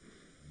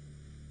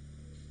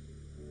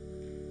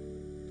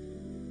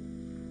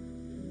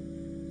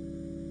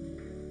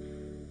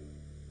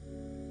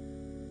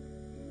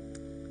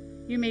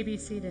 You may be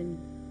seated.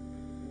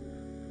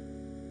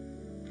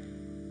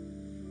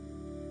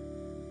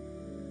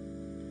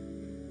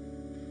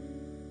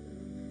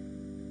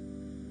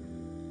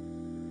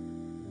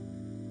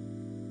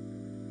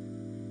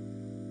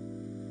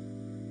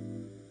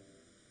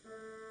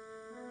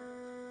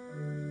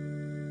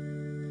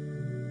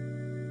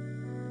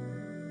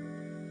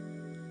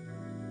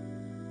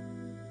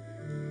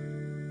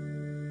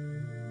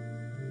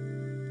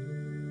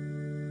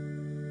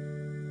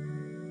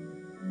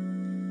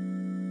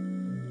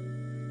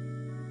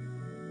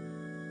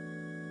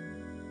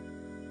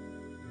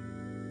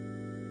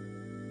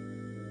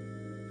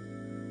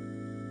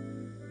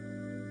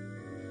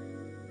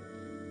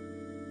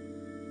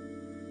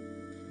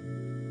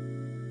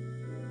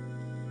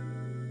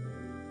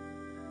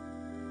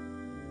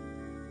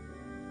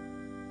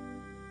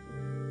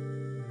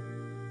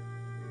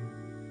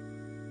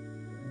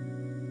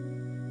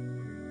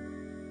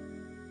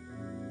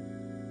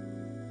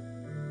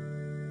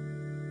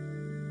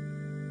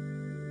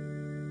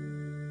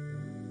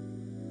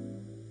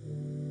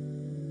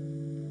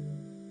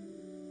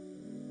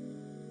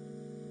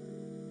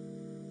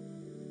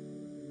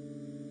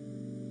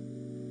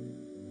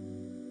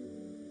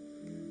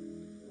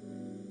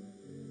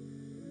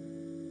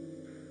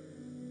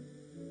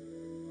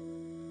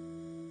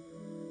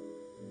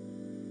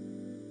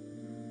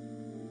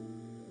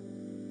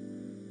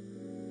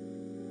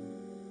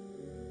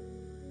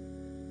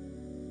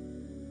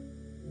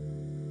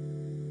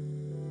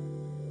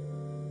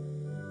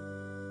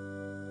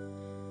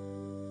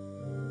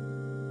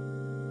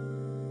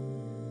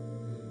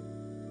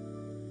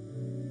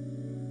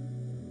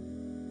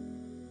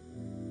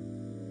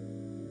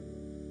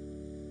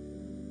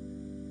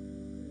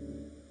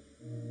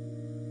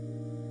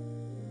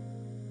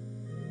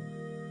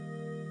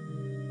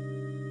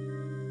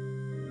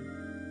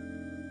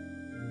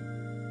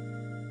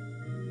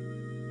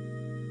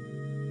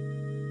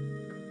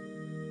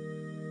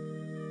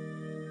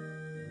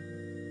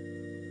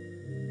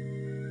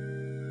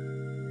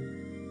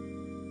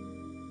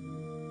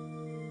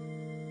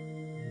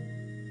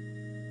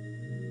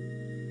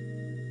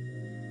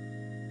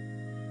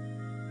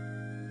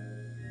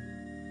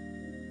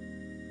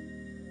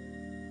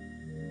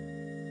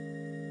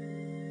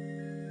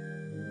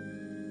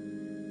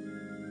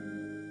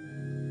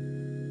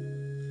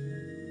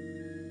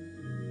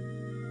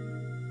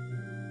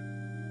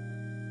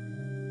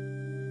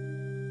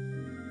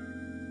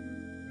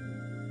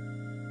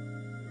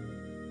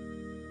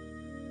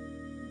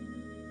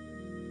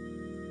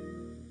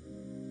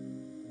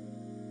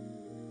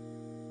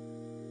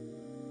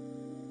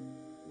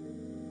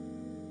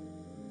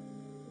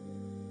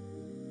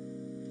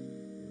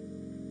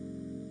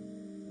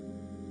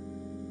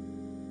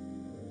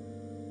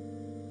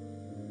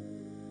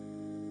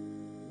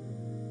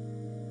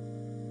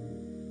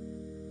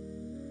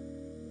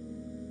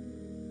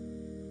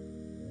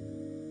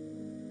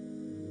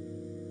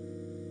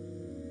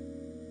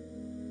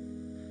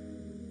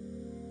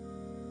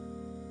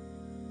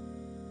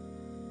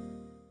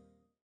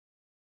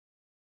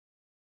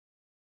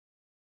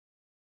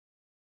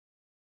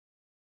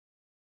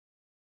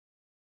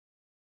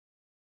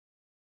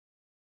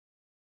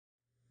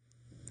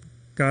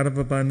 God of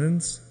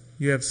abundance,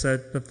 you have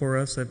set before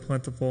us a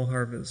plentiful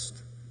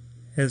harvest.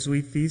 As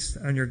we feast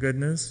on your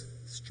goodness,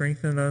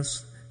 strengthen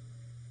us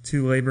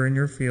to labor in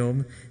your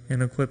field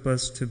and equip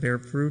us to bear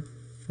fruit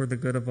for the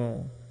good of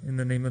all. In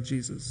the name of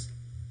Jesus.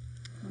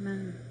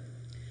 Amen.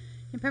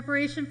 In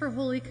preparation for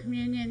Holy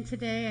Communion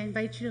today, I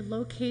invite you to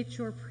locate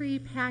your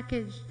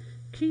pre-packaged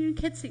communion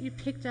kits that you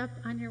picked up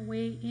on your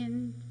way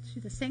into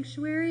the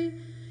sanctuary.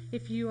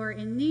 If you are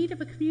in need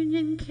of a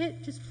communion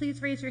kit, just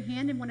please raise your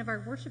hand and one of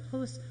our worship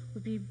hosts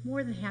would be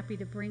more than happy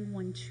to bring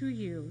one to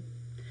you.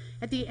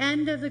 At the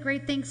end of the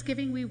Great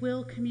Thanksgiving, we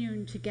will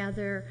commune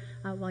together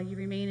while you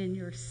remain in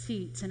your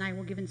seats, and I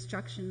will give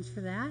instructions for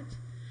that.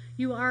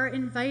 You are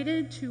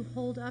invited to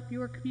hold up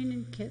your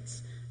communion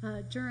kits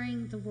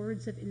during the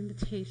words of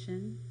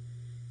invitation.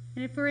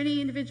 And if for any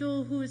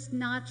individual who is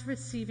not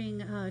receiving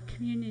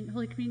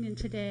Holy Communion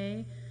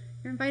today,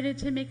 you're invited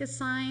to make a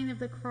sign of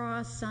the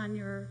cross on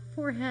your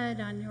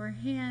forehead, on your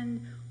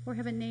hand, or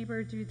have a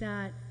neighbor do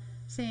that,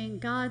 saying,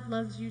 God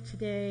loves you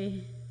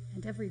today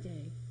and every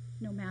day,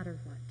 no matter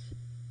what.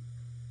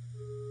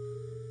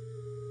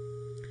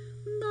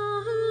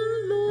 The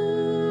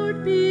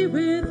Lord be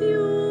with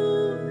you.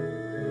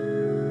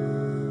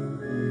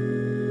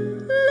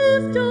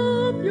 Lift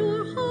up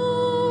your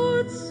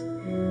hearts.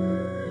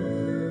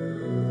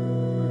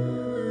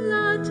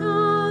 Let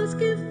us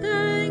give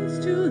thanks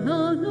to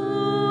the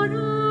Lord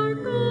our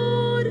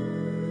God.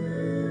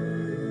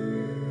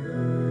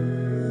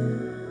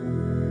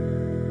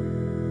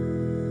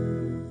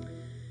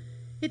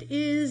 It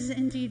is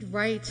indeed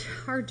right,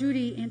 our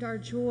duty and our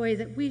joy,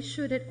 that we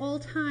should at all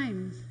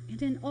times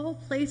and in all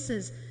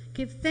places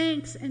give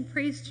thanks and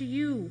praise to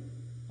you,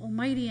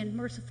 Almighty and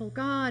merciful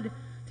God,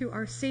 through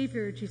our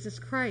Savior, Jesus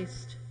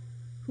Christ,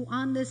 who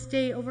on this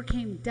day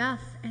overcame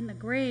death and the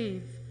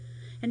grave,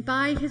 and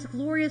by his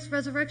glorious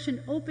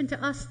resurrection opened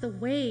to us the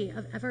way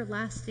of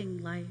everlasting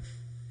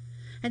life.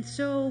 And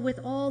so, with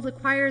all the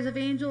choirs of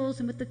angels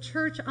and with the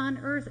church on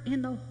earth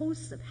and the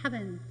hosts of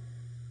heaven,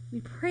 we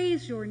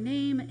praise your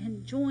name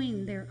and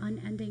join their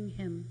unending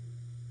hymn.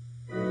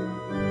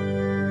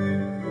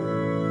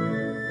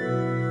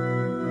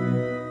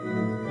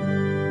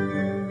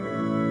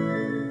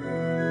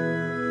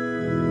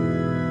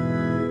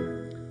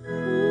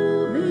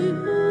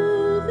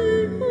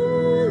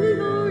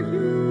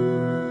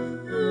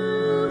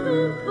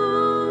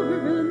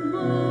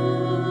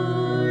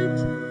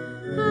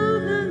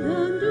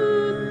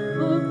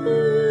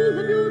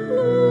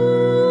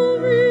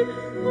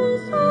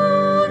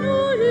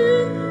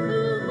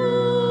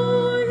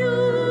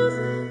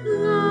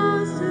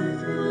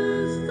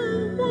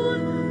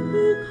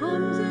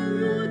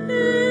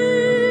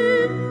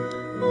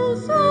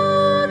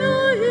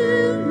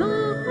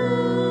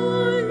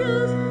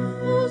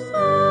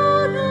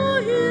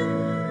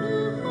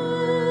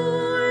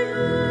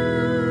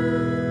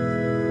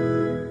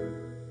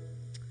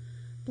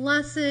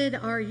 Blessed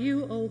are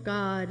you, O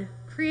God,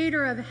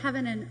 creator of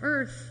heaven and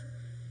earth.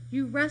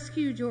 You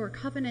rescued your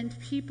covenant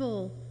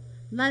people,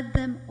 led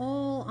them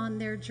all on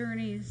their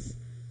journeys,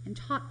 and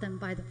taught them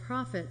by the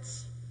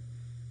prophets.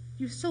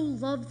 You so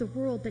loved the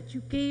world that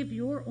you gave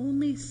your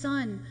only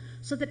Son,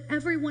 so that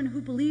everyone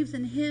who believes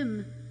in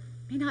him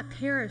may not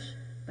perish,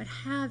 but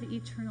have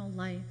eternal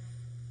life.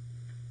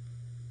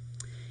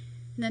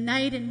 In the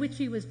night in which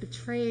he was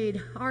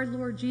betrayed, our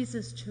Lord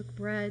Jesus took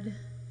bread,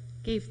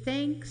 gave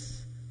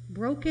thanks,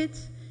 broke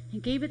it,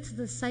 and gave it to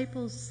the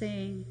disciples,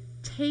 saying,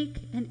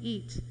 "Take and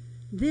eat.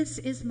 This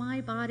is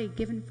my body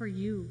given for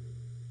you.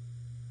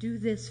 Do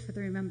this for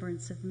the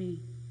remembrance of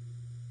me."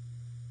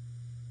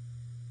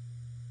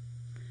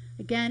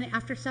 Again,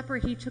 after supper,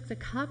 he took the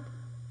cup,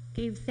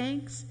 gave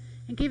thanks,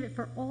 and gave it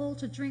for all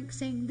to drink,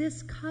 saying,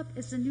 "This cup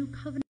is the new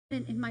covenant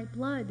in my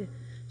blood,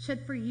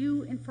 shed for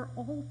you and for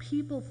all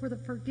people for the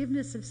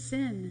forgiveness of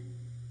sin.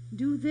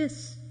 Do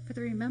this for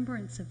the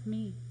remembrance of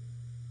me."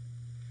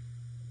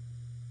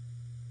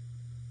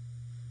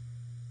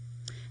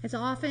 As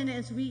often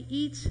as we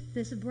eat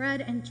this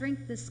bread and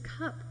drink this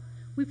cup,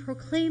 we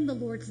proclaim the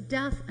Lord's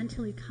death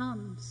until he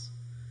comes.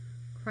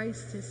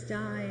 Christ has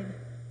died.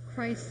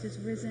 Christ is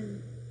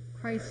risen.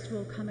 Christ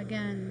will come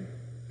again.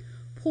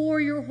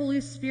 Pour your Holy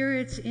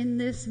Spirit in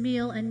this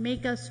meal and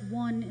make us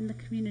one in the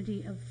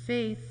community of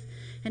faith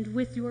and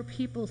with your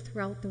people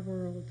throughout the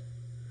world.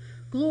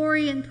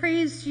 Glory and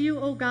praise to you,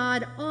 O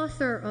God,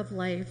 author of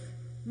life,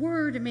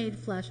 Word made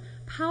flesh,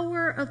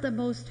 power of the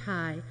Most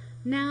High,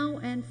 now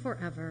and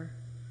forever.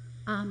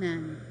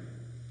 Amen.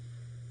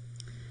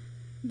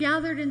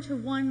 Gathered into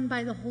one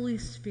by the Holy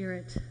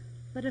Spirit,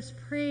 let us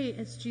pray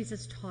as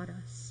Jesus taught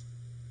us.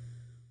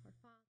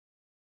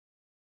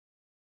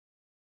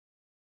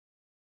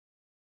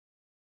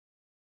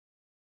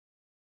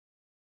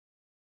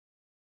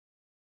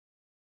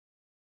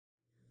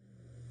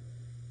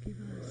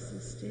 Give us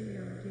this day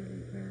our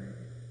daily bread,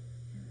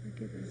 and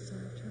forgive us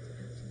our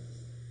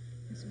trespasses,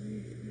 as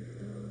we forgive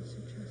those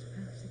who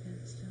trespass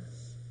against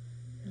us.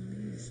 And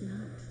lead us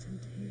not to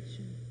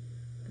temptation,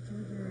 but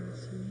deliver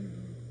us from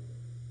evil.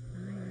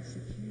 Thine is the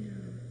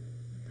kingdom,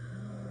 the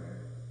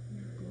power, and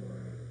the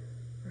glory,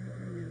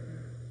 forever and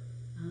ever.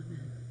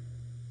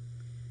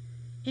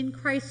 In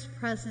Christ's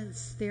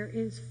presence there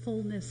is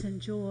fullness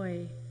and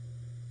joy.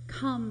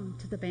 Come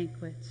to the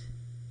banquet.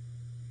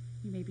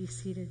 You may be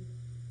seated.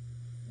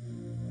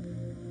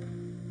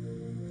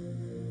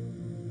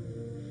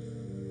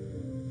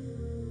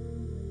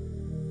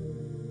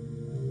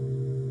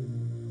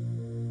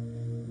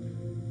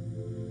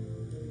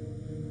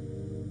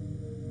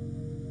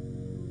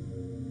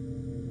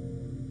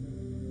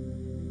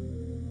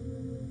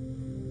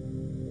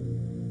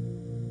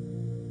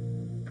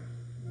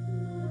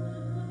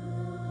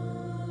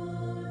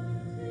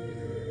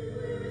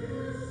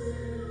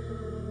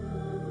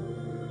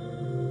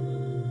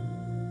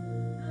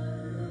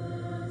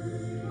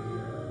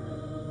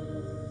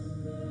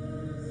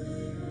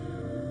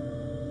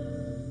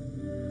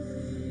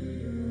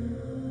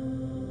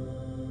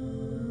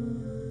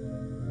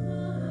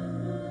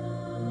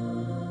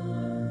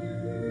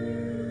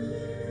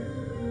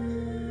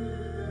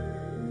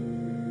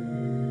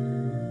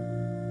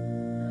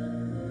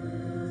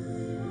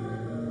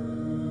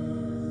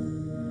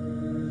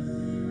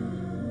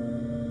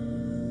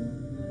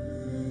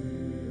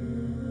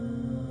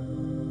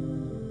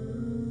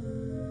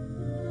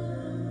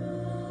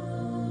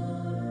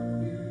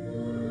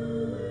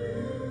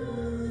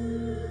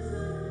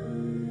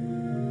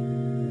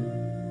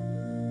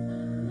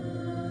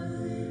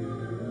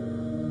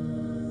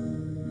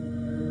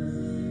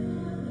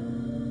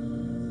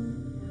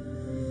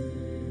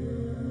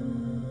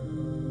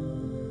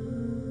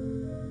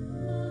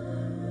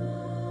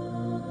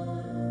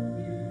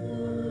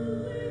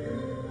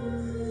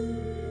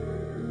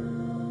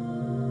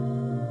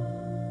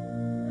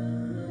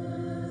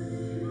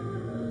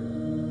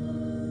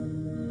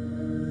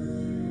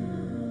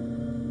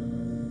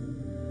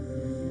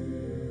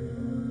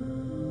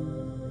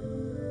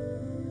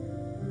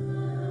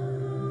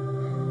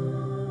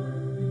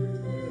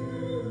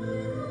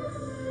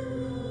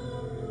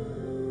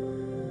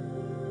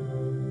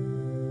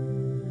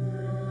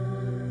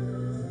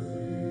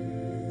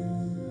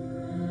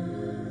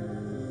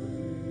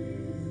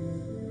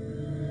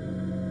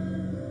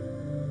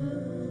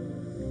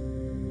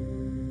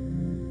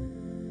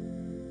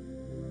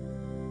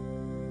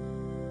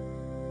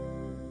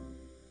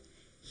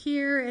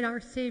 Here at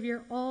our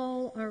Savior,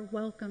 all are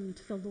welcome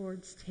to the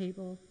Lord's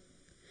table.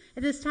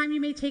 At this time,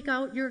 you may take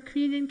out your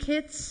communion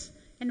kits,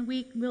 and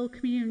we will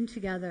commune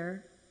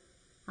together.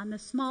 On the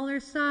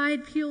smaller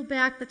side, peel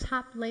back the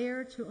top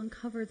layer to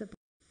uncover the bread.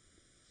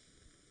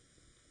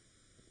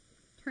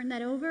 Turn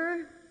that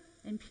over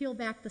and peel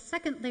back the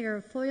second layer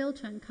of foil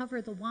to uncover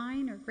the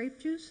wine or grape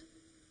juice.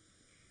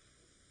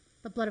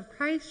 The blood of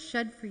Christ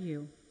shed for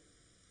you.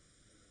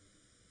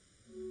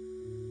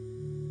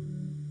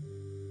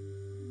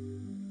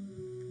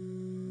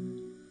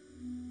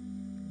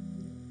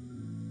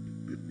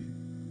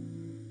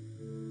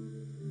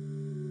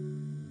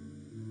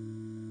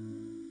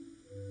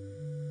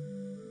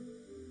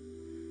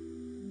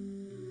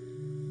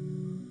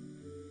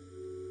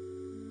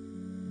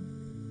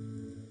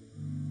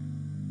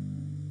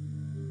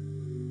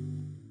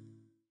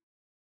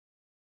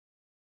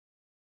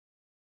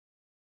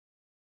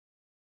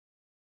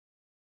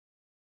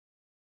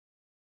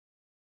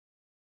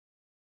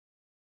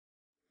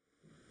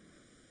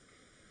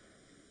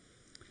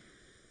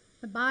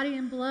 The body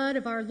and blood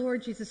of our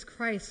Lord Jesus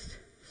Christ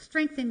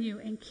strengthen you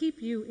and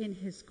keep you in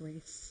his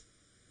grace.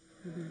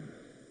 Amen.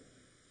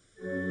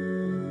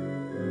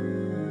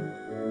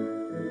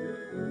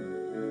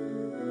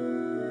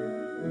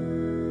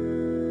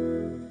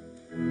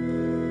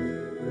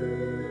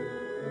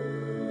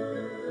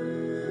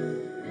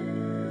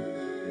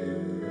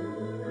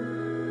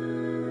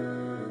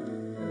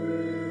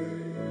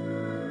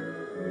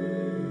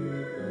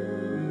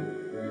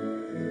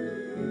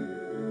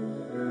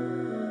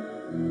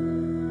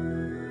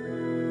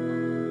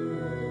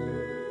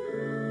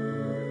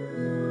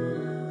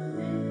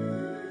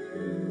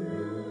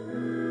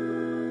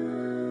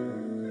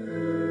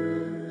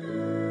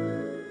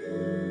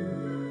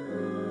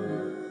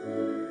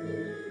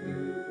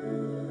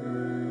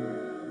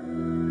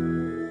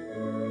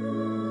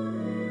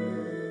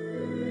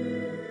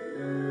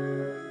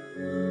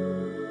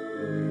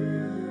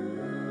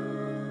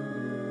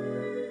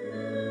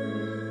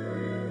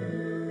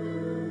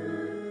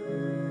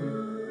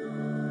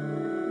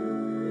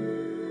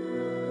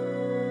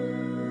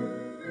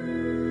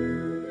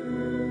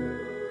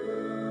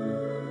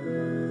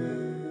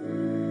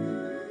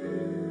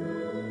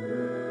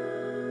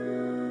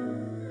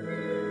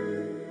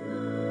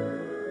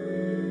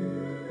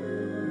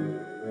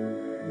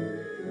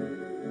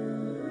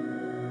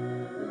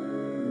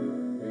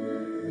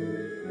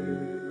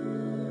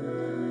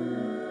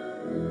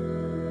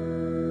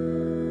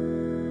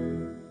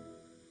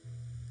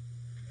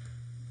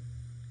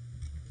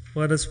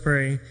 Let us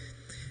pray.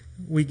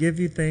 We give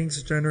you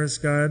thanks, generous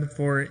God,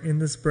 for in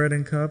this bread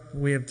and cup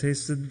we have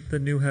tasted the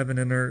new heaven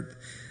and earth,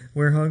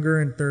 where hunger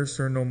and thirst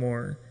are no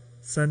more.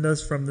 Send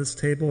us from this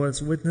table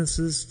as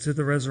witnesses to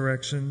the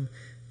resurrection,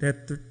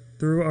 that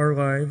through our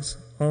lives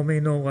all may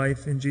know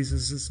life in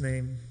Jesus'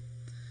 name.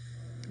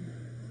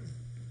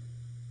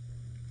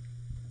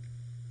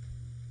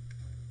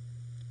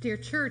 Dear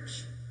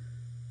church,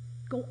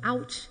 go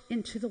out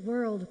into the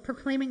world,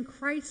 proclaiming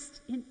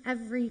Christ in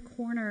every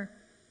corner,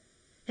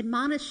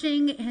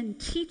 admonishing and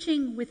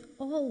teaching with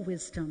all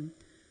wisdom,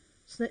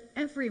 so that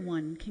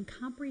everyone can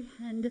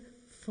comprehend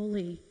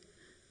fully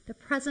the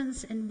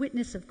presence and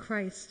witness of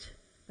Christ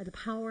by the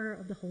power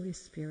of the Holy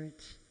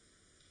Spirit.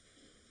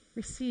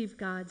 Receive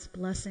God's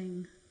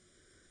blessing.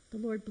 The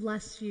Lord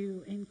bless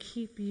you and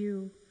keep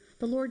you.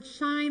 The Lord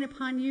shine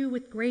upon you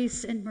with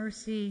grace and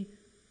mercy.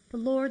 The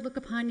Lord look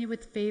upon you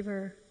with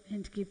favor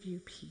and give you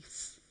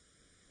peace.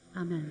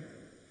 Amen.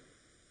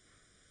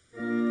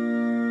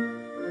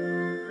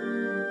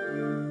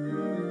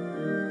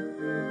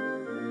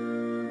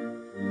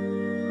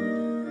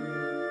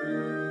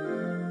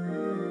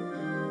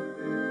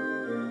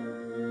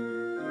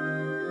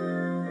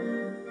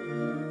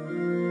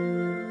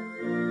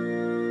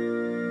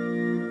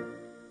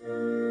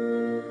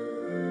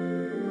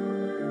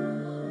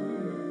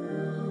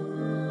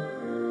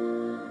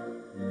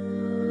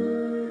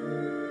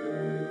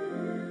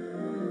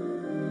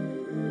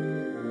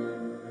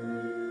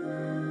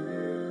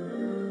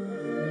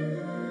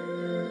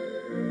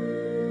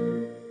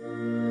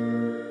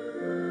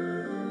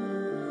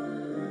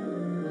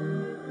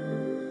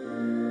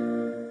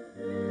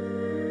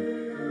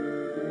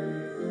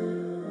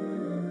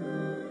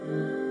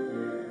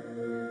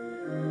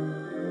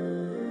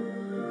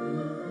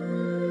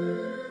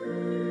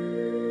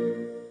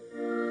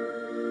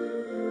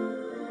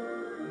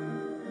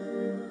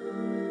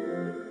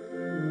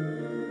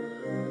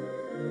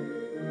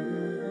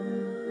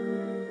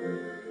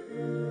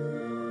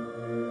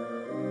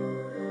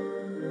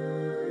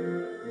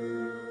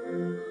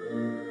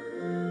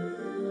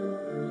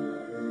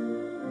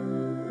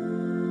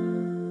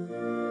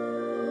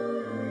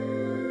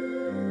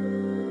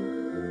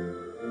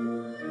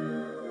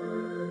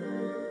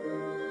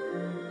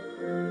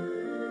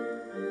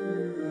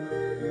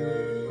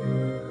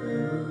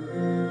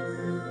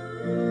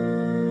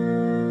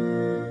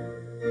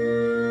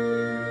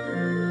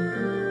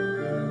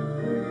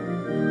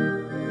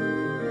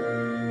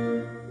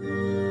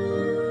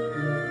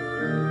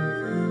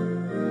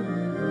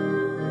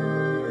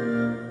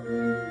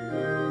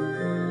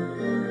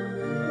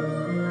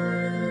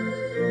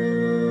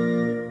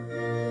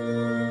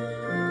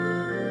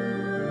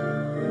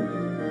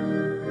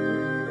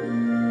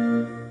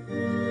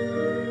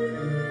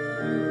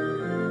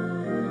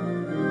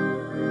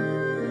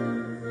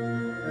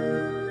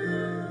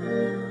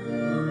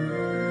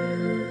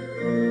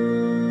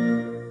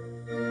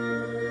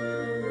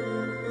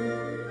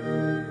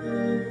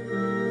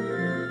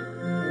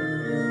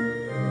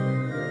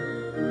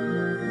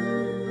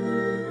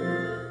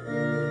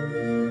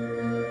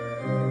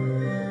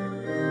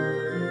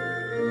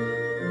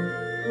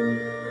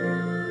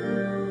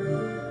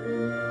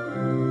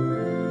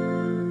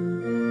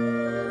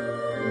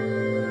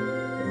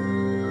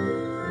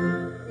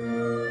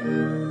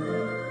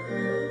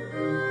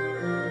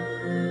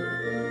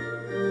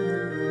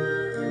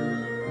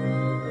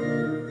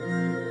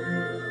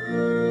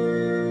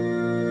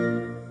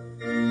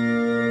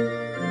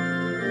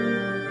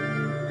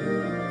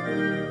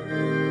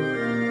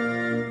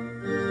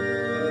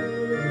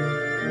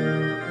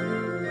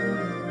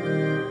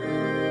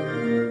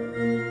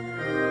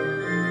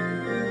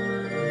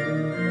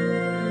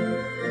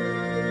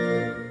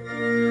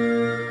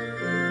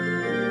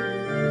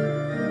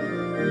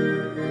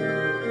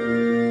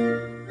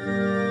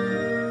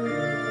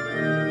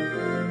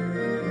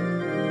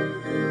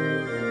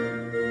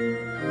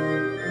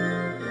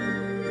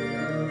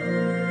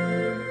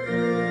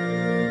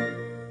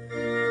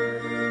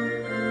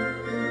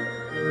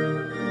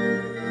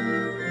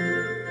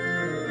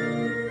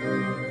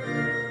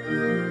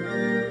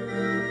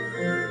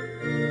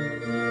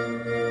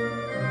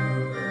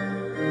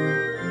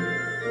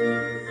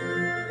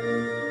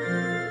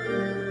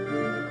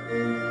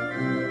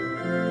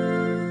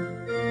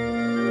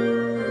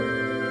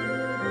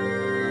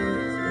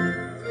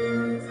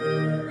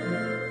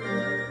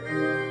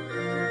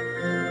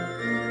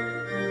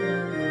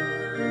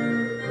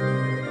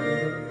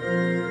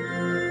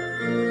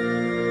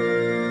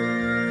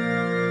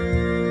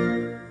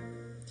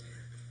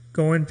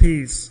 Go in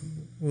peace.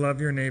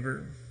 Love your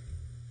neighbor.